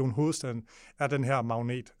af, at Region Hovedstaden er den her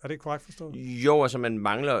magnet. Er det korrekt forstået? Jo, altså man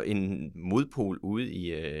mangler en modpol ude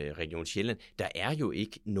i Region Sjælland. Der er jo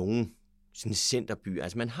ikke nogen sådan centerby.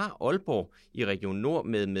 Altså man har Aalborg i Region Nord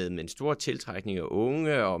med en stor tiltrækning af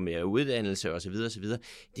unge og mere uddannelse osv. osv.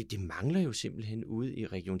 Det mangler jo simpelthen ude i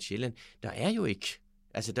Region Sjælland. Der er jo ikke.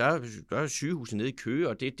 Altså, der er sygehuset nede i Køge,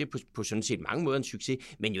 og det er på sådan set mange måder en succes,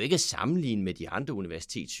 men jo ikke at sammenligne med de andre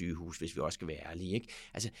universitetssygehus, hvis vi også skal være ærlige, ikke?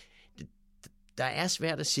 Altså, der er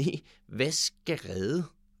svært at se, hvad skal redde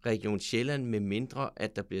Region Sjælland, med mindre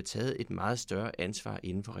at der bliver taget et meget større ansvar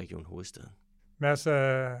inden for Region Hovedstaden. Mads,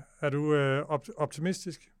 er du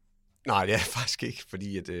optimistisk? Nej, det er faktisk ikke,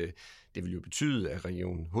 fordi det vil jo betyde, at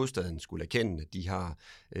Region Hovedstaden skulle erkende, at de har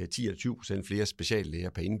 10-20% flere speciallæger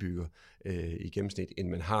per indbygger i gennemsnit, end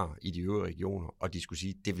man har i de øvrige regioner, og de skulle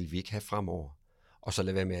sige, det vil vi ikke have fremover, og så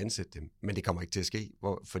lade være med at ansætte dem. Men det kommer ikke til at ske,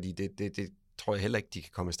 fordi det tror jeg heller ikke, de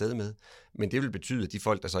kan komme afsted med. Men det vil betyde, at de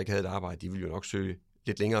folk, der så ikke havde et arbejde, de vil jo nok søge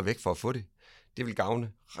lidt længere væk for at få det. Det vil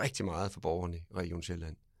gavne rigtig meget for borgerne i Region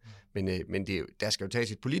Sjælland. Men der skal jo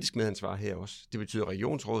tages et politisk medansvar her også. Det betyder, at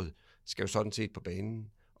regionsrådet skal jo sådan set på banen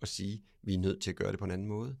og sige, at vi er nødt til at gøre det på en anden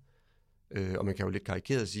måde. Og man kan jo lidt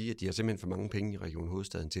karikeret sige, at de har simpelthen for mange penge i Region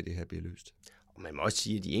Hovedstaden til, det her bliver løst. Og man må også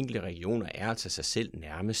sige, at de enkelte regioner er altså sig selv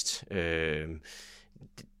nærmest.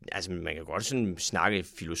 Altså man kan godt sådan snakke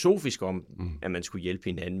filosofisk om, at man skulle hjælpe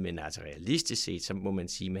hinanden, men altså realistisk set, så må man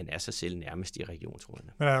sige, at man er sig selv nærmest i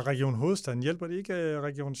regionsrådene. Men er Region Hovedstaden, hjælper det ikke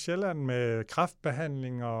Region Sjælland med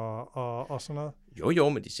kræftbehandling og sådan noget? Jo,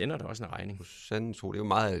 men de sender da også en regning. Det er jo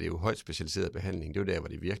meget af det, er jo højt specialiseret behandling. Det er jo der, hvor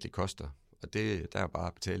det virkelig koster. Og der er bare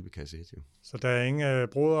at betale ved kasse 1. Så der er ingen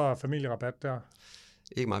broder- og familierabat der?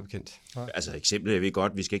 Ikke meget bekendt. Altså eksemplet, jeg ved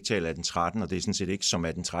godt, vi skal ikke tale 1813, og det er sådan set ikke som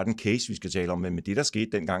 1813 case, vi skal tale om, men det, der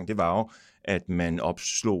skete dengang, det var jo, at man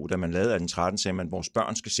opslog, da man lavede 1813, sagde man, at vores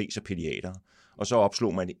børn skal ses af pædiater. Og så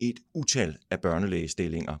opslog man et utal af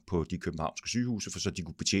børnelægestillinger på de københavnske sygehuse, for så de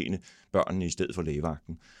kunne betjene børnene i stedet for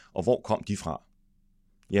lægevagten. Og hvor kom de fra?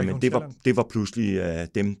 Jamen, det var pludselig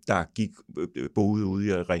dem, der boede ude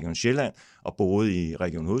i Region Sjælland og boede i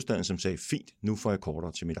Region Hovedstaden, som sagde, fint, nu får jeg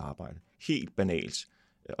kortere til mit arbejde. Helt banalt.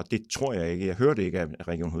 Og det tror jeg ikke. Jeg hørte ikke, at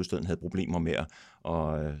Region Hovedstaden havde problemer med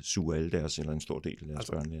at suge alle deres, eller en stor del af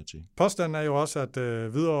deres børn der til. Påstanden er jo også, at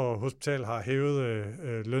Hvidovre Hospital har hævet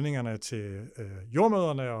lønningerne til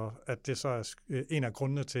jordmøderne, og at det så er en af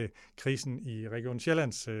grundene til krisen i Region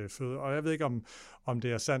Sjællands føde. Og jeg ved ikke, om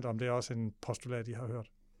det er sandt, om det er også en postulat, I har hørt.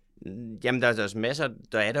 Jamen, der er også masser,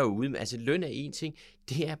 der er derude. Altså, løn er en ting.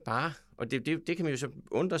 Det er bare, og det kan man jo så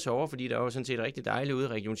undre sig over, fordi der er jo sådan set rigtig dejligt ude i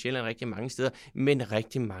Region Sjælland rigtig mange steder, men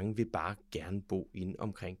rigtig mange vil bare gerne bo inde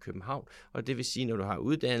omkring København. Og det vil sige, når du har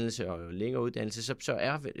uddannelse og længere uddannelse,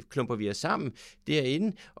 så klumper vi os sammen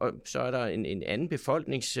derinde, og så er der en anden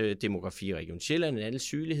befolkningsdemografi i Region Sjælland, en anden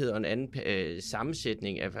sygelighed og en anden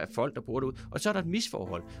sammensætning af folk, der bor derude. Og så er der et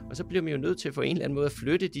misforhold, og så bliver man jo nødt til for en eller anden måde at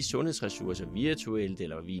flytte de sundhedsressourcer virtuelt,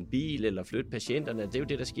 eller via en bil, eller flytte patienterne. Det er jo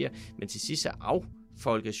det, der sker. Men til sidst så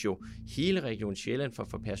folkes jo hele Region Sjælland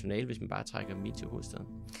for personale, hvis man bare trækker dem ind til hovedstaden.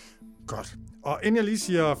 Godt. Og inden jeg lige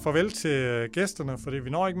siger farvel til gæsterne, fordi vi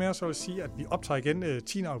når ikke mere, så vil jeg sige, at vi optager igen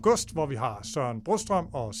 10. august, hvor vi har Søren Brostrøm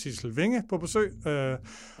og Sissel Winge på besøg,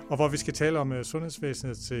 og hvor vi skal tale om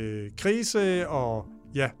sundhedsvæsenet til krise, og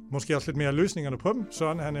ja, måske også lidt mere løsningerne på dem.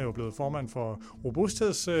 Søren, han er jo blevet formand for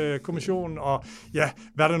Robusthedskommissionen, og ja,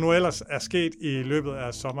 hvad der nu ellers er sket i løbet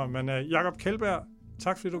af sommeren. Men Jakob Kjeldberg,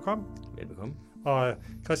 tak fordi du kom. Velbekomme. Og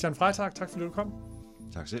Christian Freitag, tak fordi du kom.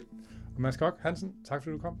 Tak selv. Og Mads Koch Hansen, tak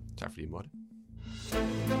fordi du kom. Tak fordi I måtte.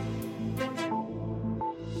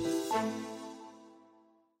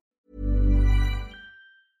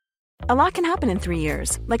 A lot can happen in 3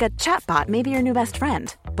 years, like a chatbot may be your new best friend.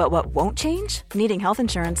 But what won't change? Needing health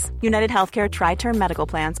insurance. United Healthcare Tri-Term Medical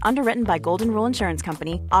Plans, underwritten by Golden Rule Insurance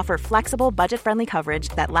Company, offer flexible, budget-friendly coverage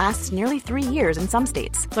that lasts nearly 3 years in some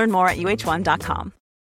states. Learn more at uh1.com.